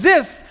can't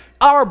resist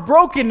our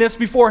brokenness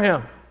before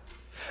him.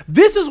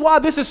 This is why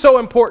this is so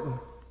important.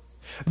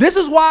 This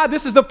is why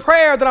this is the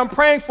prayer that I'm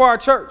praying for our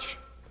church.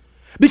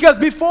 Because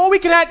before we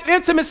can have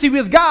intimacy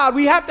with God,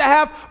 we have to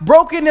have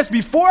brokenness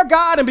before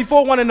God and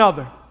before one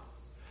another.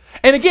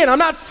 And again, I'm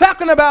not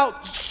talking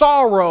about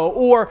sorrow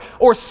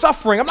or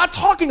suffering. I'm not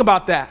talking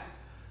about that.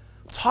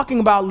 I'm talking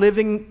about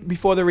living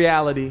before the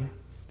reality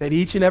that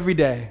each and every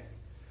day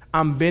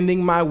I'm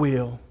bending my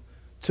will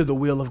to the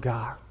will of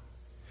God.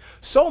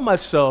 So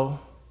much so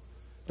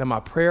that my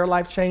prayer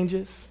life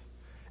changes.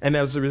 And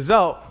as a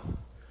result,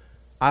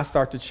 I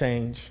start to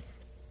change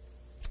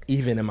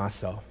even in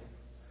myself.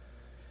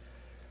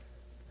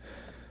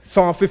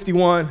 Psalm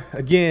 51,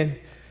 again,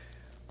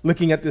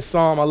 looking at this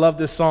psalm, I love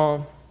this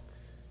psalm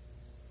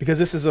because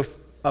this is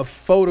a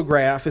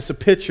photograph, it's a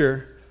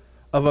picture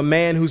of a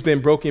man who's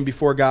been broken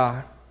before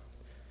God.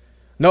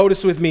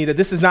 Notice with me that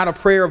this is not a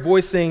prayer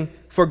voicing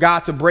for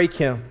God to break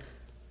him.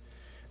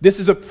 This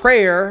is a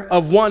prayer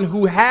of one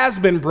who has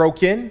been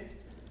broken,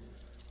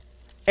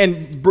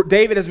 and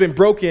David has been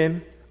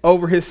broken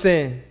over his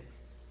sin.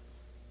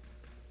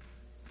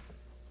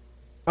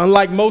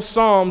 Unlike most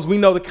psalms, we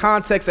know the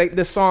context that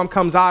this psalm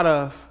comes out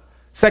of.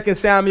 2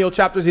 Samuel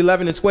chapters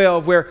 11 and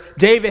 12, where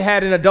David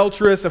had an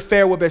adulterous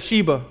affair with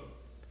Bathsheba.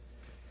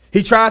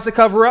 He tries to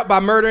cover up by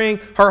murdering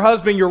her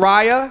husband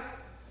Uriah.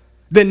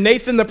 Then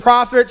Nathan the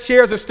prophet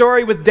shares a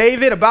story with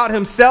David about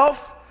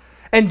himself.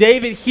 And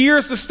David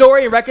hears the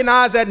story and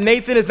recognizes that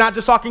Nathan is not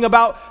just talking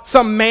about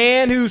some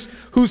man who's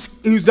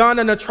done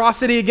an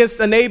atrocity against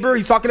a neighbor.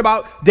 He's talking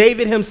about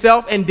David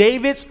himself, and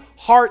David's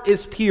heart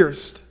is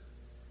pierced.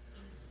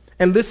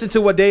 And listen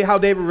to how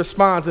David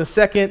responds in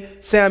 2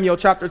 Samuel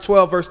chapter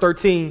 12, verse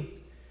 13.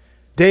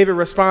 David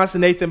responds to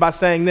Nathan by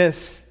saying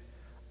this: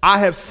 I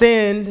have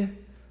sinned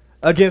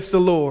against the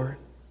Lord.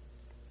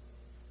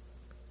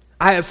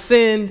 I have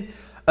sinned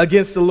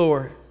against the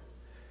Lord.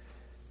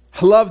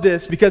 I love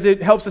this because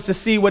it helps us to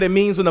see what it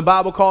means when the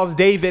Bible calls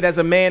David as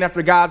a man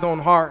after God's own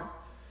heart.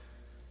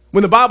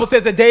 When the Bible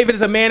says that David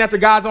is a man after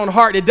God's own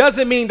heart, it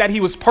doesn't mean that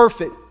he was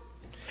perfect.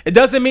 It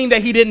doesn't mean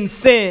that he didn't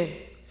sin.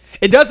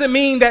 It doesn't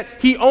mean that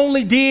he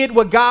only did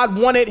what God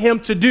wanted him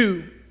to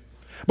do.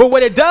 But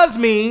what it does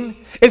mean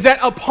is that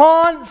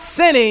upon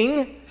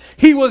sinning,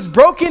 he was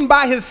broken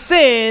by his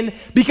sin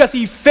because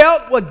he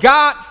felt what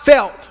God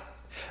felt.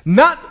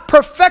 Not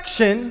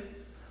perfection,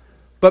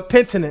 but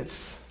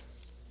penitence.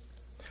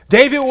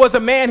 David was a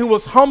man who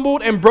was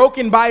humbled and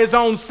broken by his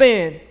own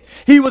sin.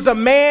 He was a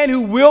man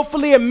who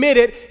willfully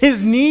admitted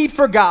his need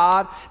for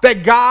God,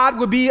 that God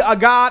would be a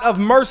God of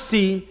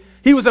mercy.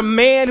 He was a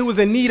man who was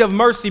in need of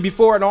mercy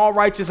before an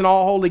all-righteous and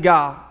all-holy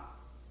God.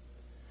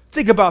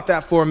 Think about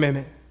that for a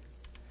minute.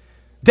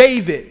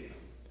 David,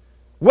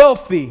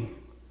 wealthy,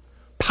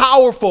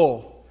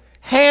 powerful,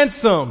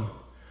 handsome,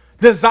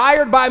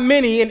 desired by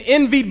many and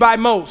envied by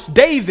most.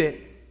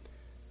 David.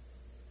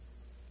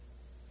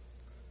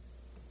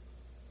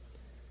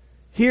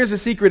 Here's the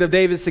secret of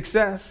David's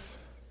success,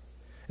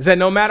 is that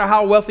no matter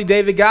how wealthy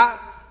David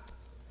got,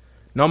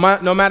 no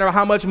matter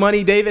how much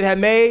money David had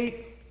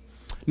made,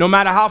 no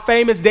matter how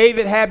famous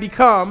David had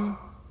become,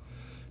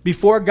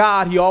 before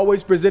God, he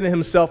always presented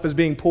himself as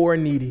being poor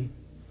and needy.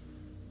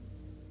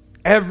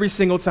 Every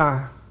single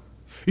time.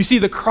 You see,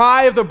 the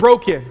cry of the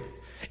broken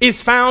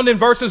is found in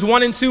verses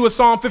 1 and 2 of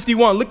Psalm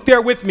 51. Look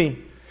there with me.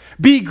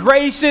 Be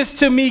gracious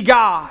to me,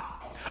 God,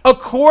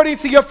 according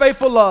to your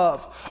faithful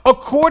love,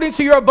 according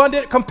to your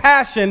abundant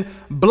compassion,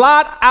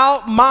 blot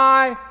out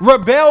my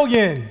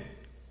rebellion.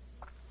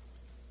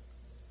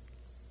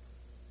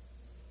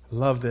 I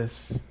love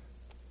this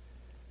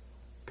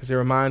because it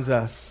reminds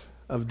us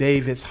of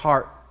David's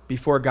heart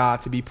before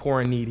God to be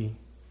poor and needy.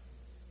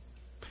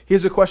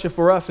 Here's a question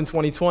for us in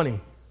 2020.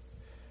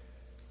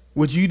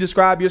 Would you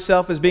describe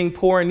yourself as being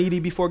poor and needy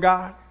before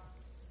God?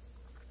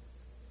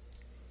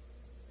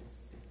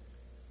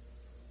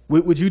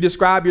 Would you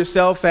describe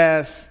yourself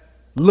as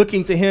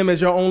looking to him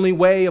as your only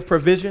way of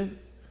provision,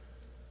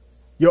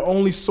 your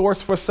only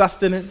source for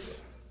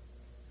sustenance?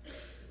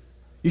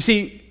 You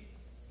see,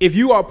 if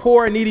you are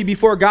poor and needy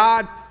before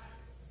God,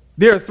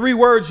 there are 3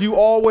 words you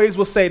always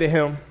will say to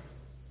him.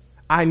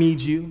 I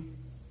need you.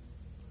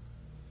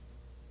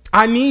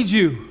 I need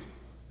you.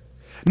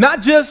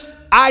 Not just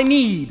I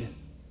need,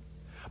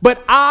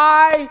 but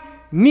I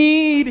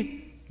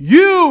need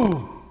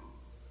you.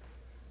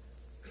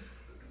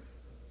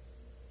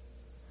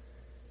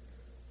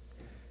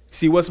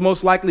 See, what's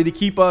most likely to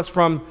keep us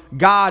from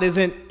God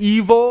isn't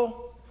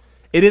evil,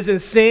 it isn't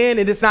sin,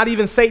 and it's not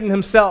even Satan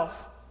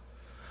himself.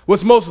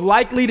 What's most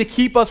likely to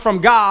keep us from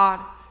God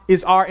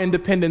is our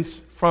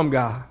independence from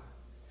God.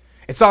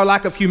 It's our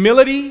lack of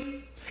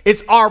humility,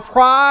 it's our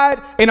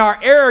pride and our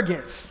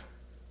arrogance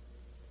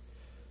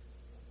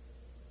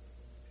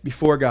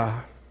before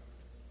God.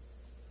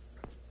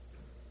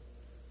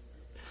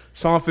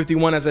 Psalm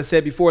 51, as I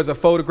said before, is a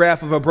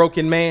photograph of a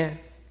broken man.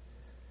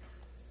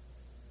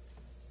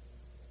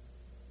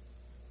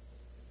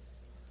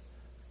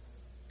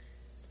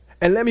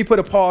 And let me put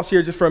a pause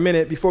here just for a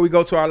minute before we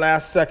go to our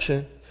last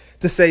section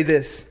to say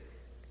this.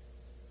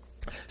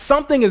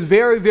 Something is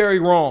very, very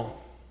wrong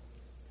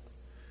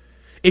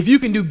if you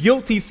can do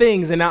guilty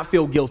things and not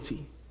feel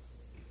guilty.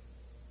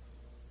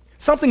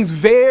 Something's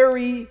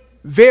very,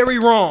 very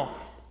wrong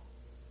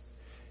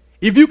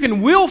if you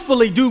can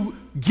willfully do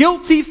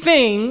guilty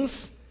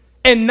things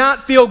and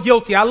not feel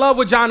guilty. I love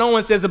what John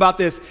Owen says about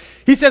this.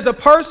 He says, a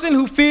person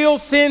who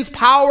feels sin's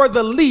power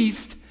the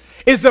least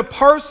is a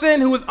person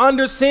who is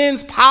under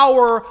sin's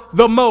power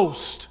the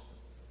most.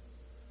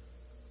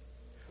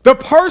 The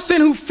person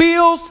who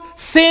feels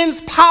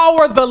sin's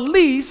power the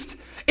least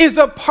is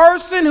a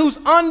person who's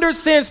under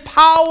sin's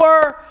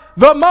power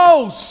the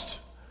most.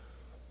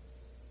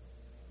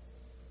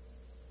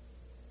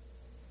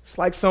 It's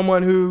like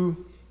someone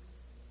who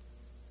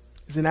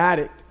is an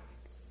addict.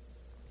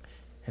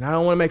 And I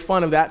don't want to make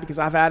fun of that because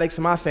I have addicts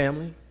in my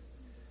family.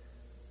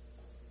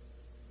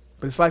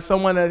 But it's like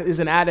someone that is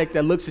an addict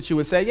that looks at you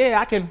and say, yeah,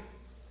 I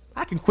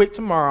can quit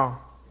tomorrow.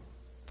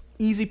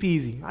 Easy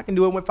peasy. I can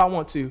do it if I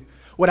want to,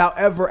 without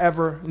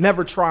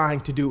never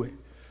trying to do it.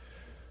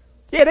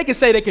 Yeah, they can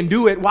say they can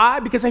do it. Why?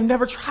 Because they've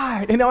never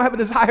tried. They don't have a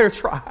desire to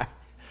try.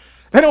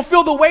 They don't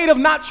feel the weight of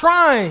not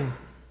trying.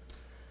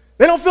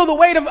 They don't feel the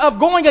weight of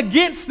going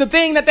against the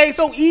thing that they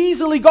so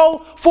easily go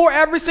for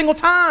every single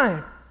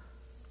time.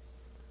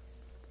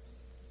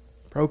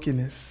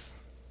 Brokenness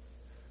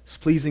is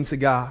pleasing to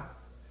God.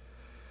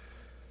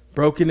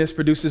 Brokenness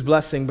produces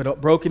blessing,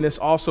 but brokenness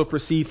also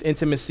precedes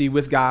intimacy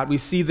with God. We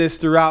see this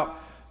throughout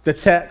the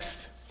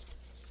text,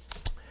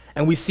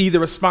 and we see the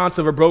response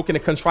of a broken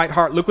and contrite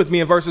heart. Look with me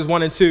in verses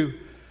 1 and 2.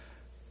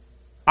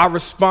 Our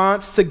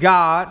response to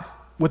God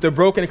with a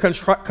broken and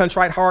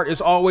contrite heart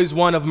is always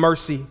one of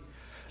mercy.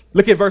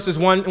 Look at verses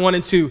 1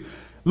 and 2.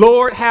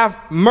 Lord, have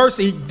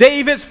mercy.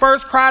 David's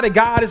first cry to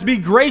God is, be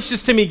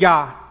gracious to me,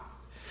 God.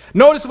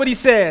 Notice what he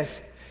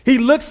says. He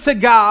looks to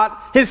God,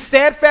 his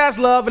steadfast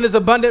love and his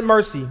abundant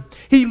mercy.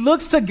 He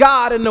looks to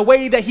God in the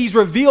way that he's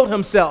revealed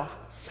himself.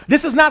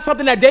 This is not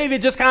something that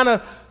David just kind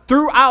of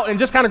threw out and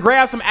just kind of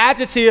grabbed some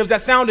adjectives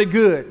that sounded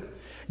good.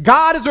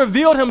 God has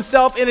revealed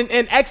himself in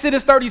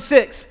Exodus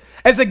 36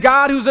 as a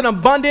God who's an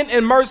abundant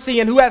in mercy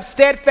and who has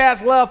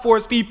steadfast love for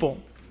his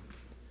people.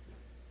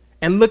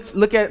 And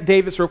look at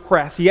David's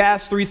request. He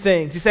asks 3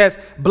 things. He says,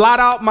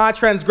 blot out my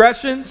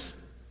transgressions,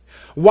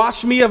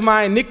 wash me of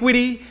my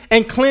iniquity,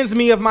 and cleanse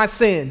me of my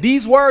sin.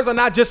 These words are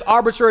not just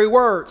arbitrary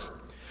words.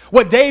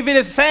 What David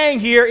is saying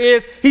here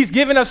is he's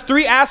given us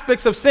 3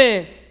 aspects of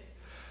sin.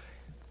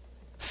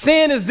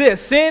 Sin is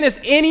this. Sin is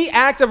any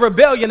act of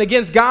rebellion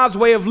against God's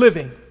way of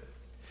living.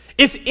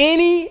 It's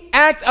any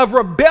act of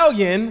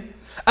rebellion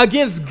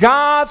against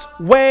God's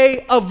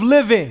way of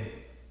living.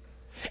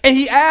 And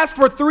he asked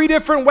for 3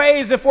 different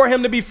ways for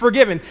him to be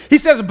forgiven. He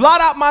says,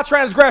 blot out my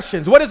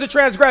transgressions. What is a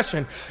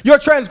transgression? Your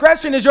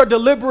transgression is your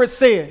deliberate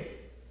sin.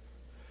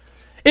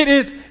 It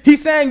is,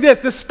 he's saying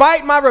this,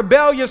 despite my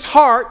rebellious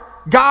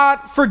heart, God,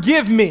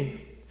 forgive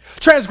me.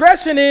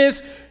 Transgression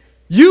is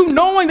you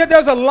knowing that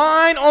there's a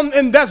line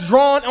and that's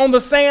drawn on the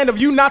sand of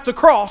you not to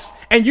cross,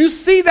 and you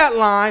see that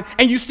line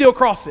and you still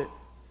cross it.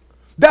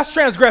 That's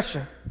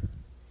transgression.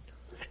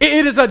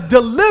 It is a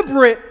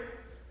deliberate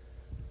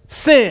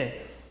sin.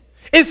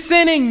 It's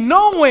sinning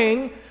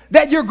knowing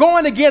that you're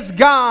going against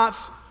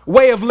God's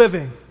way of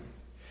living.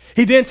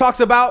 He then talks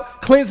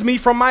about cleanse me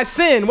from my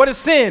sin. What is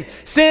sin?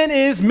 Sin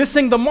is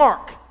missing the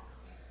mark.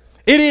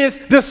 It is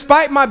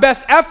despite my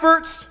best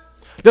efforts,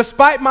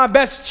 despite my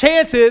best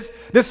chances,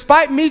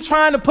 despite me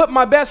trying to put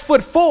my best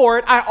foot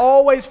forward, I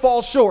always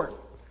fall short.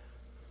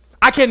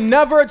 I can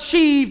never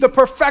achieve the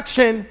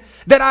perfection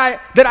that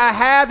I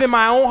have in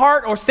my own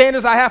heart, or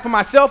standards I have for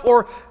myself,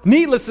 or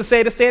needless to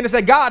say, the standards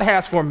that God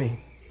has for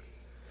me.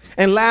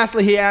 And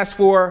lastly, he asks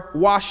for,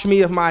 wash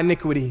me of my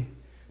iniquity.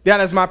 That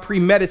is my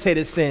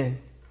premeditated sin.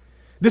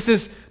 This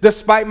is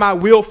despite my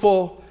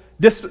willful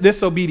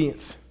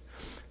disobedience.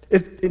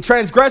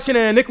 Transgression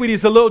and iniquity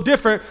is a little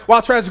different.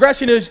 While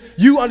transgression is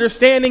you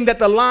understanding that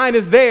the line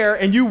is there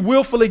and you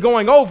willfully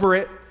going over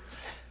it,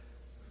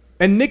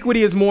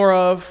 iniquity is more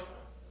of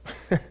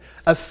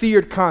a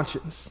seared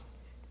conscience.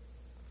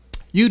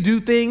 You do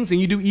things and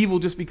you do evil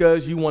just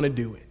because you want to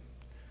do it.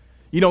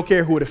 You don't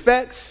care who it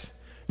affects.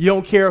 You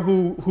don't care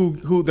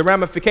who the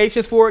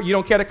ramifications for it. You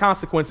don't care the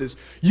consequences.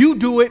 You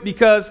do it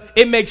because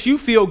it makes you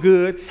feel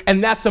good,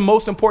 and that's the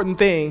most important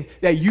thing,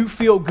 that you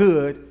feel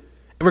good,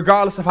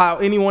 regardless of how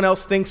anyone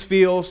else thinks,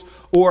 feels,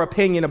 or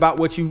opinion about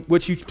what you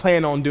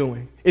plan on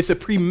doing. It's a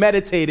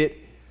premeditated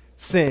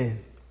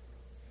sin.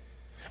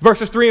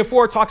 Verses 3 and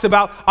 4 talks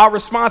about our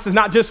response is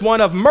not just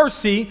one of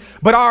mercy,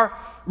 but our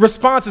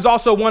response is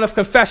also one of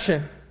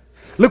confession.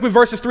 Look with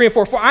verses 3 and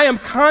 4. For I am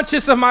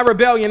conscious of my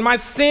rebellion. My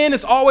sin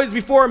is always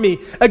before me.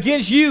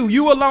 Against you,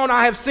 you alone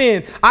I have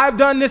sinned. I have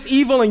done this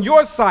evil in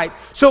your sight.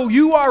 So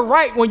you are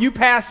right when you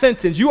pass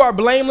sentence. You are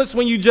blameless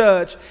when you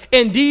judge.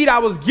 Indeed, I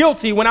was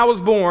guilty when I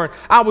was born.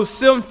 I was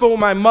sinful when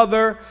my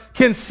mother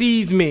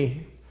conceived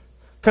me.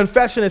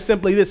 Confession is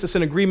simply this. It's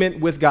an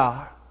agreement with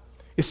God.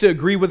 It's to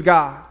agree with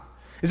God.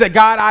 It's that,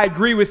 God, I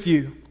agree with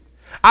you.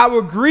 I will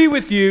agree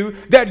with you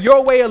that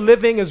your way of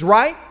living is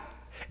right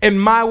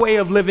and my way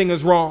of living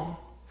is wrong.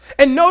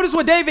 And notice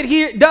what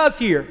David does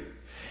here.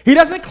 He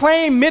doesn't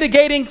claim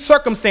mitigating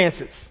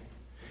circumstances.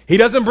 He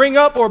doesn't bring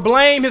up or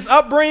blame his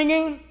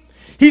upbringing.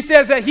 He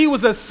says that he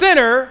was a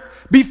sinner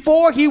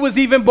before he was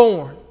even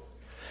born.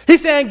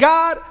 He's saying,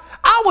 God,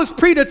 I was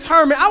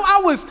predetermined.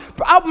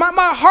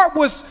 My heart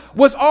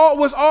was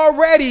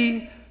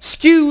already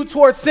skewed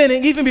towards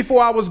sinning even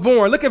before I was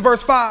born. Look at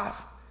verse 5.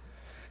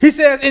 He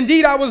says,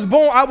 indeed, I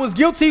was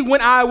guilty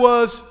when I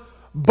was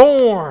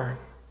born.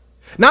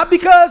 Not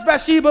because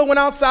Bathsheba went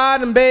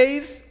outside and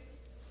bathed.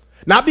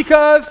 Not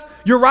because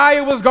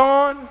Uriah was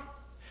gone.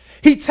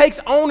 He takes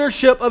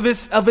ownership of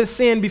his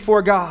sin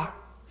before God.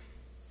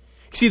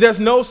 See, there's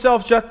no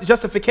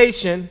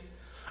self-justification,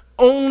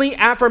 only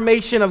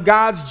affirmation of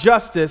God's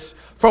justice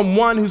from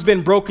one who's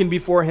been broken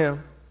before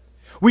him.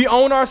 We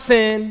own our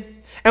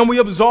sin and we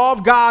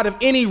absolve God of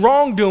any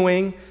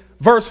wrongdoing.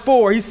 Verse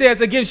 4, he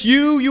says, against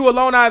you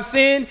alone I have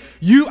sinned.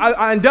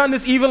 I done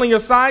this evil in your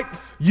sight.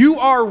 You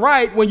are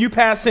right when you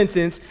pass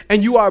sentence,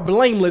 and you are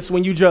blameless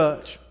when you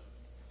judge.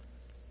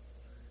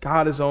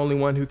 God is the only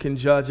one who can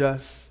judge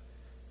us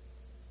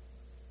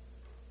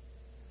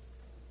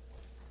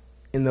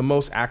in the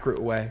most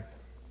accurate way.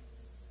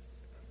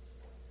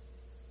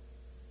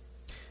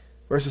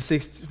 Verses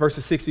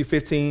 6 to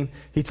 15,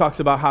 he talks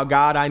about how,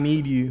 God, I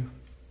need you.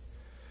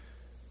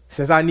 He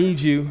says, I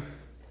need you.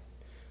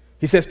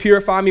 He says,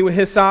 purify me with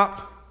hyssop.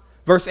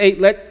 Verse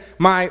 8,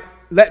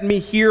 let me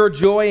hear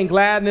joy and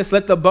gladness.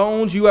 Let the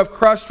bones you have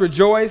crushed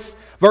rejoice.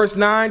 Verse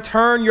 9,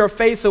 turn your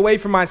face away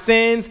from my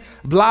sins.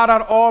 Blot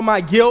out all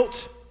my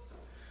guilt.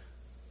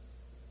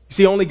 You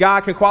see, only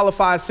God can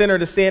qualify a sinner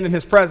to stand in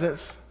his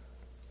presence.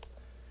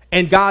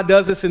 And God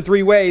does this in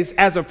 3 ways.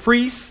 As a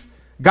priest,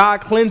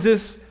 God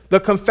cleanses the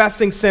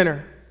confessing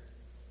sinner.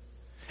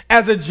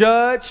 As a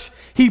judge,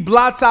 he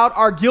blots out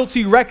our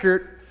guilty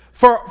record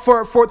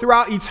for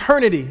throughout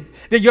eternity.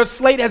 That your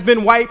slate has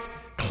been wiped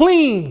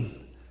clean.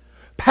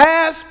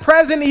 Past,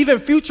 present, even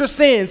future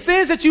sins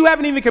that you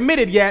haven't even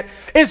committed yet,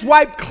 is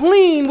wiped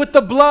clean with the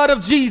blood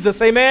of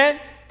Jesus. Amen?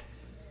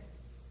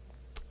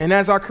 And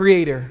as our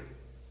creator,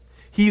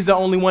 he's the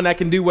only one that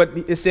can do what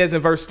it says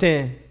in verse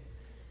 10.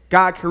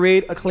 God,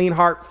 create a clean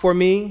heart for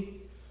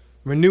me.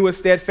 Renew a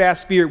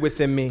steadfast spirit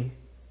within me.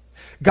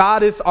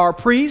 God is our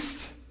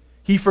priest.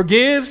 He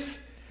forgives.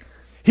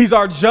 He's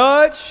our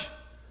judge.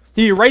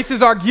 He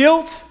erases our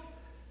guilt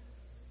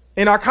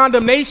and our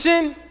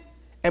condemnation.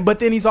 But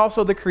then he's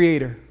also the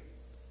creator.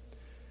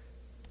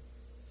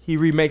 He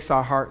remakes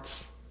our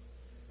hearts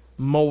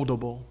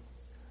moldable.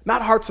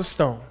 Not hearts of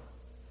stone,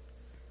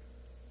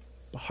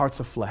 but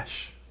hearts of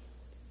flesh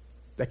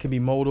that can be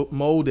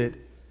molded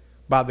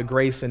by the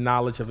grace and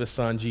knowledge of his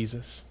Son,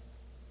 Jesus.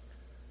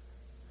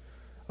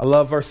 I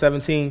love verse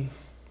 17.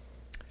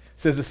 It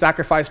says, the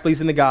sacrifice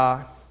pleasing to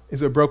God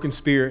is a broken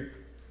spirit.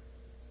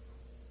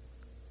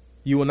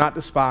 You will not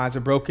despise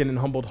a broken and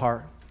humbled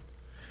heart.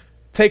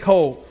 Take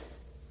hold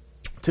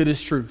to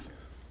this truth,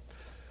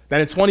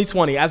 that in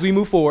 2020, as we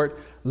move forward,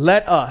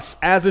 let us,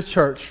 as a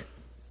church,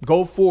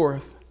 go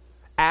forth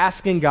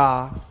asking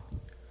God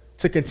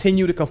to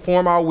continue to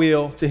conform our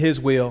will to his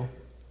will,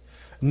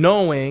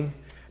 knowing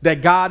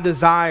that God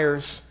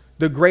desires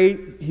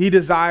he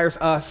desires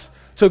us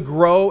to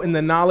grow in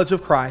the knowledge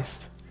of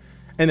Christ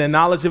and the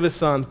knowledge of his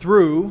Son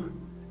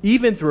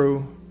even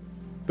through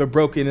the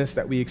brokenness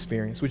that we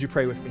experience. Would you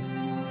pray with me?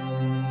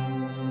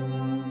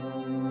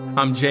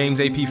 I'm James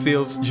A.P.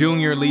 Fields,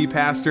 Jr., lead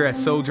pastor at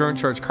Sojourn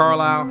Church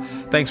Carlisle.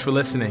 Thanks for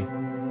listening.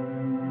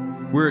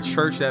 We're a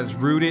church that is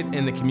rooted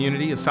in the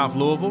community of South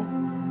Louisville,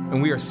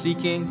 and we are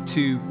seeking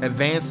to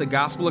advance the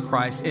gospel of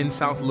Christ in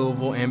South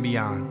Louisville and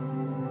beyond.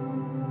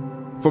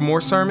 For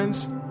more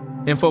sermons,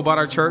 info about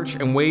our church,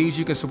 and ways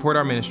you can support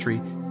our ministry,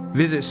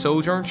 visit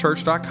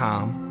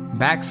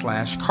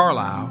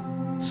sojournchurch.com/Carlisle,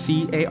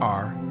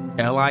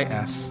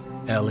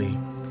 CARLISLE.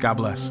 God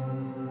bless.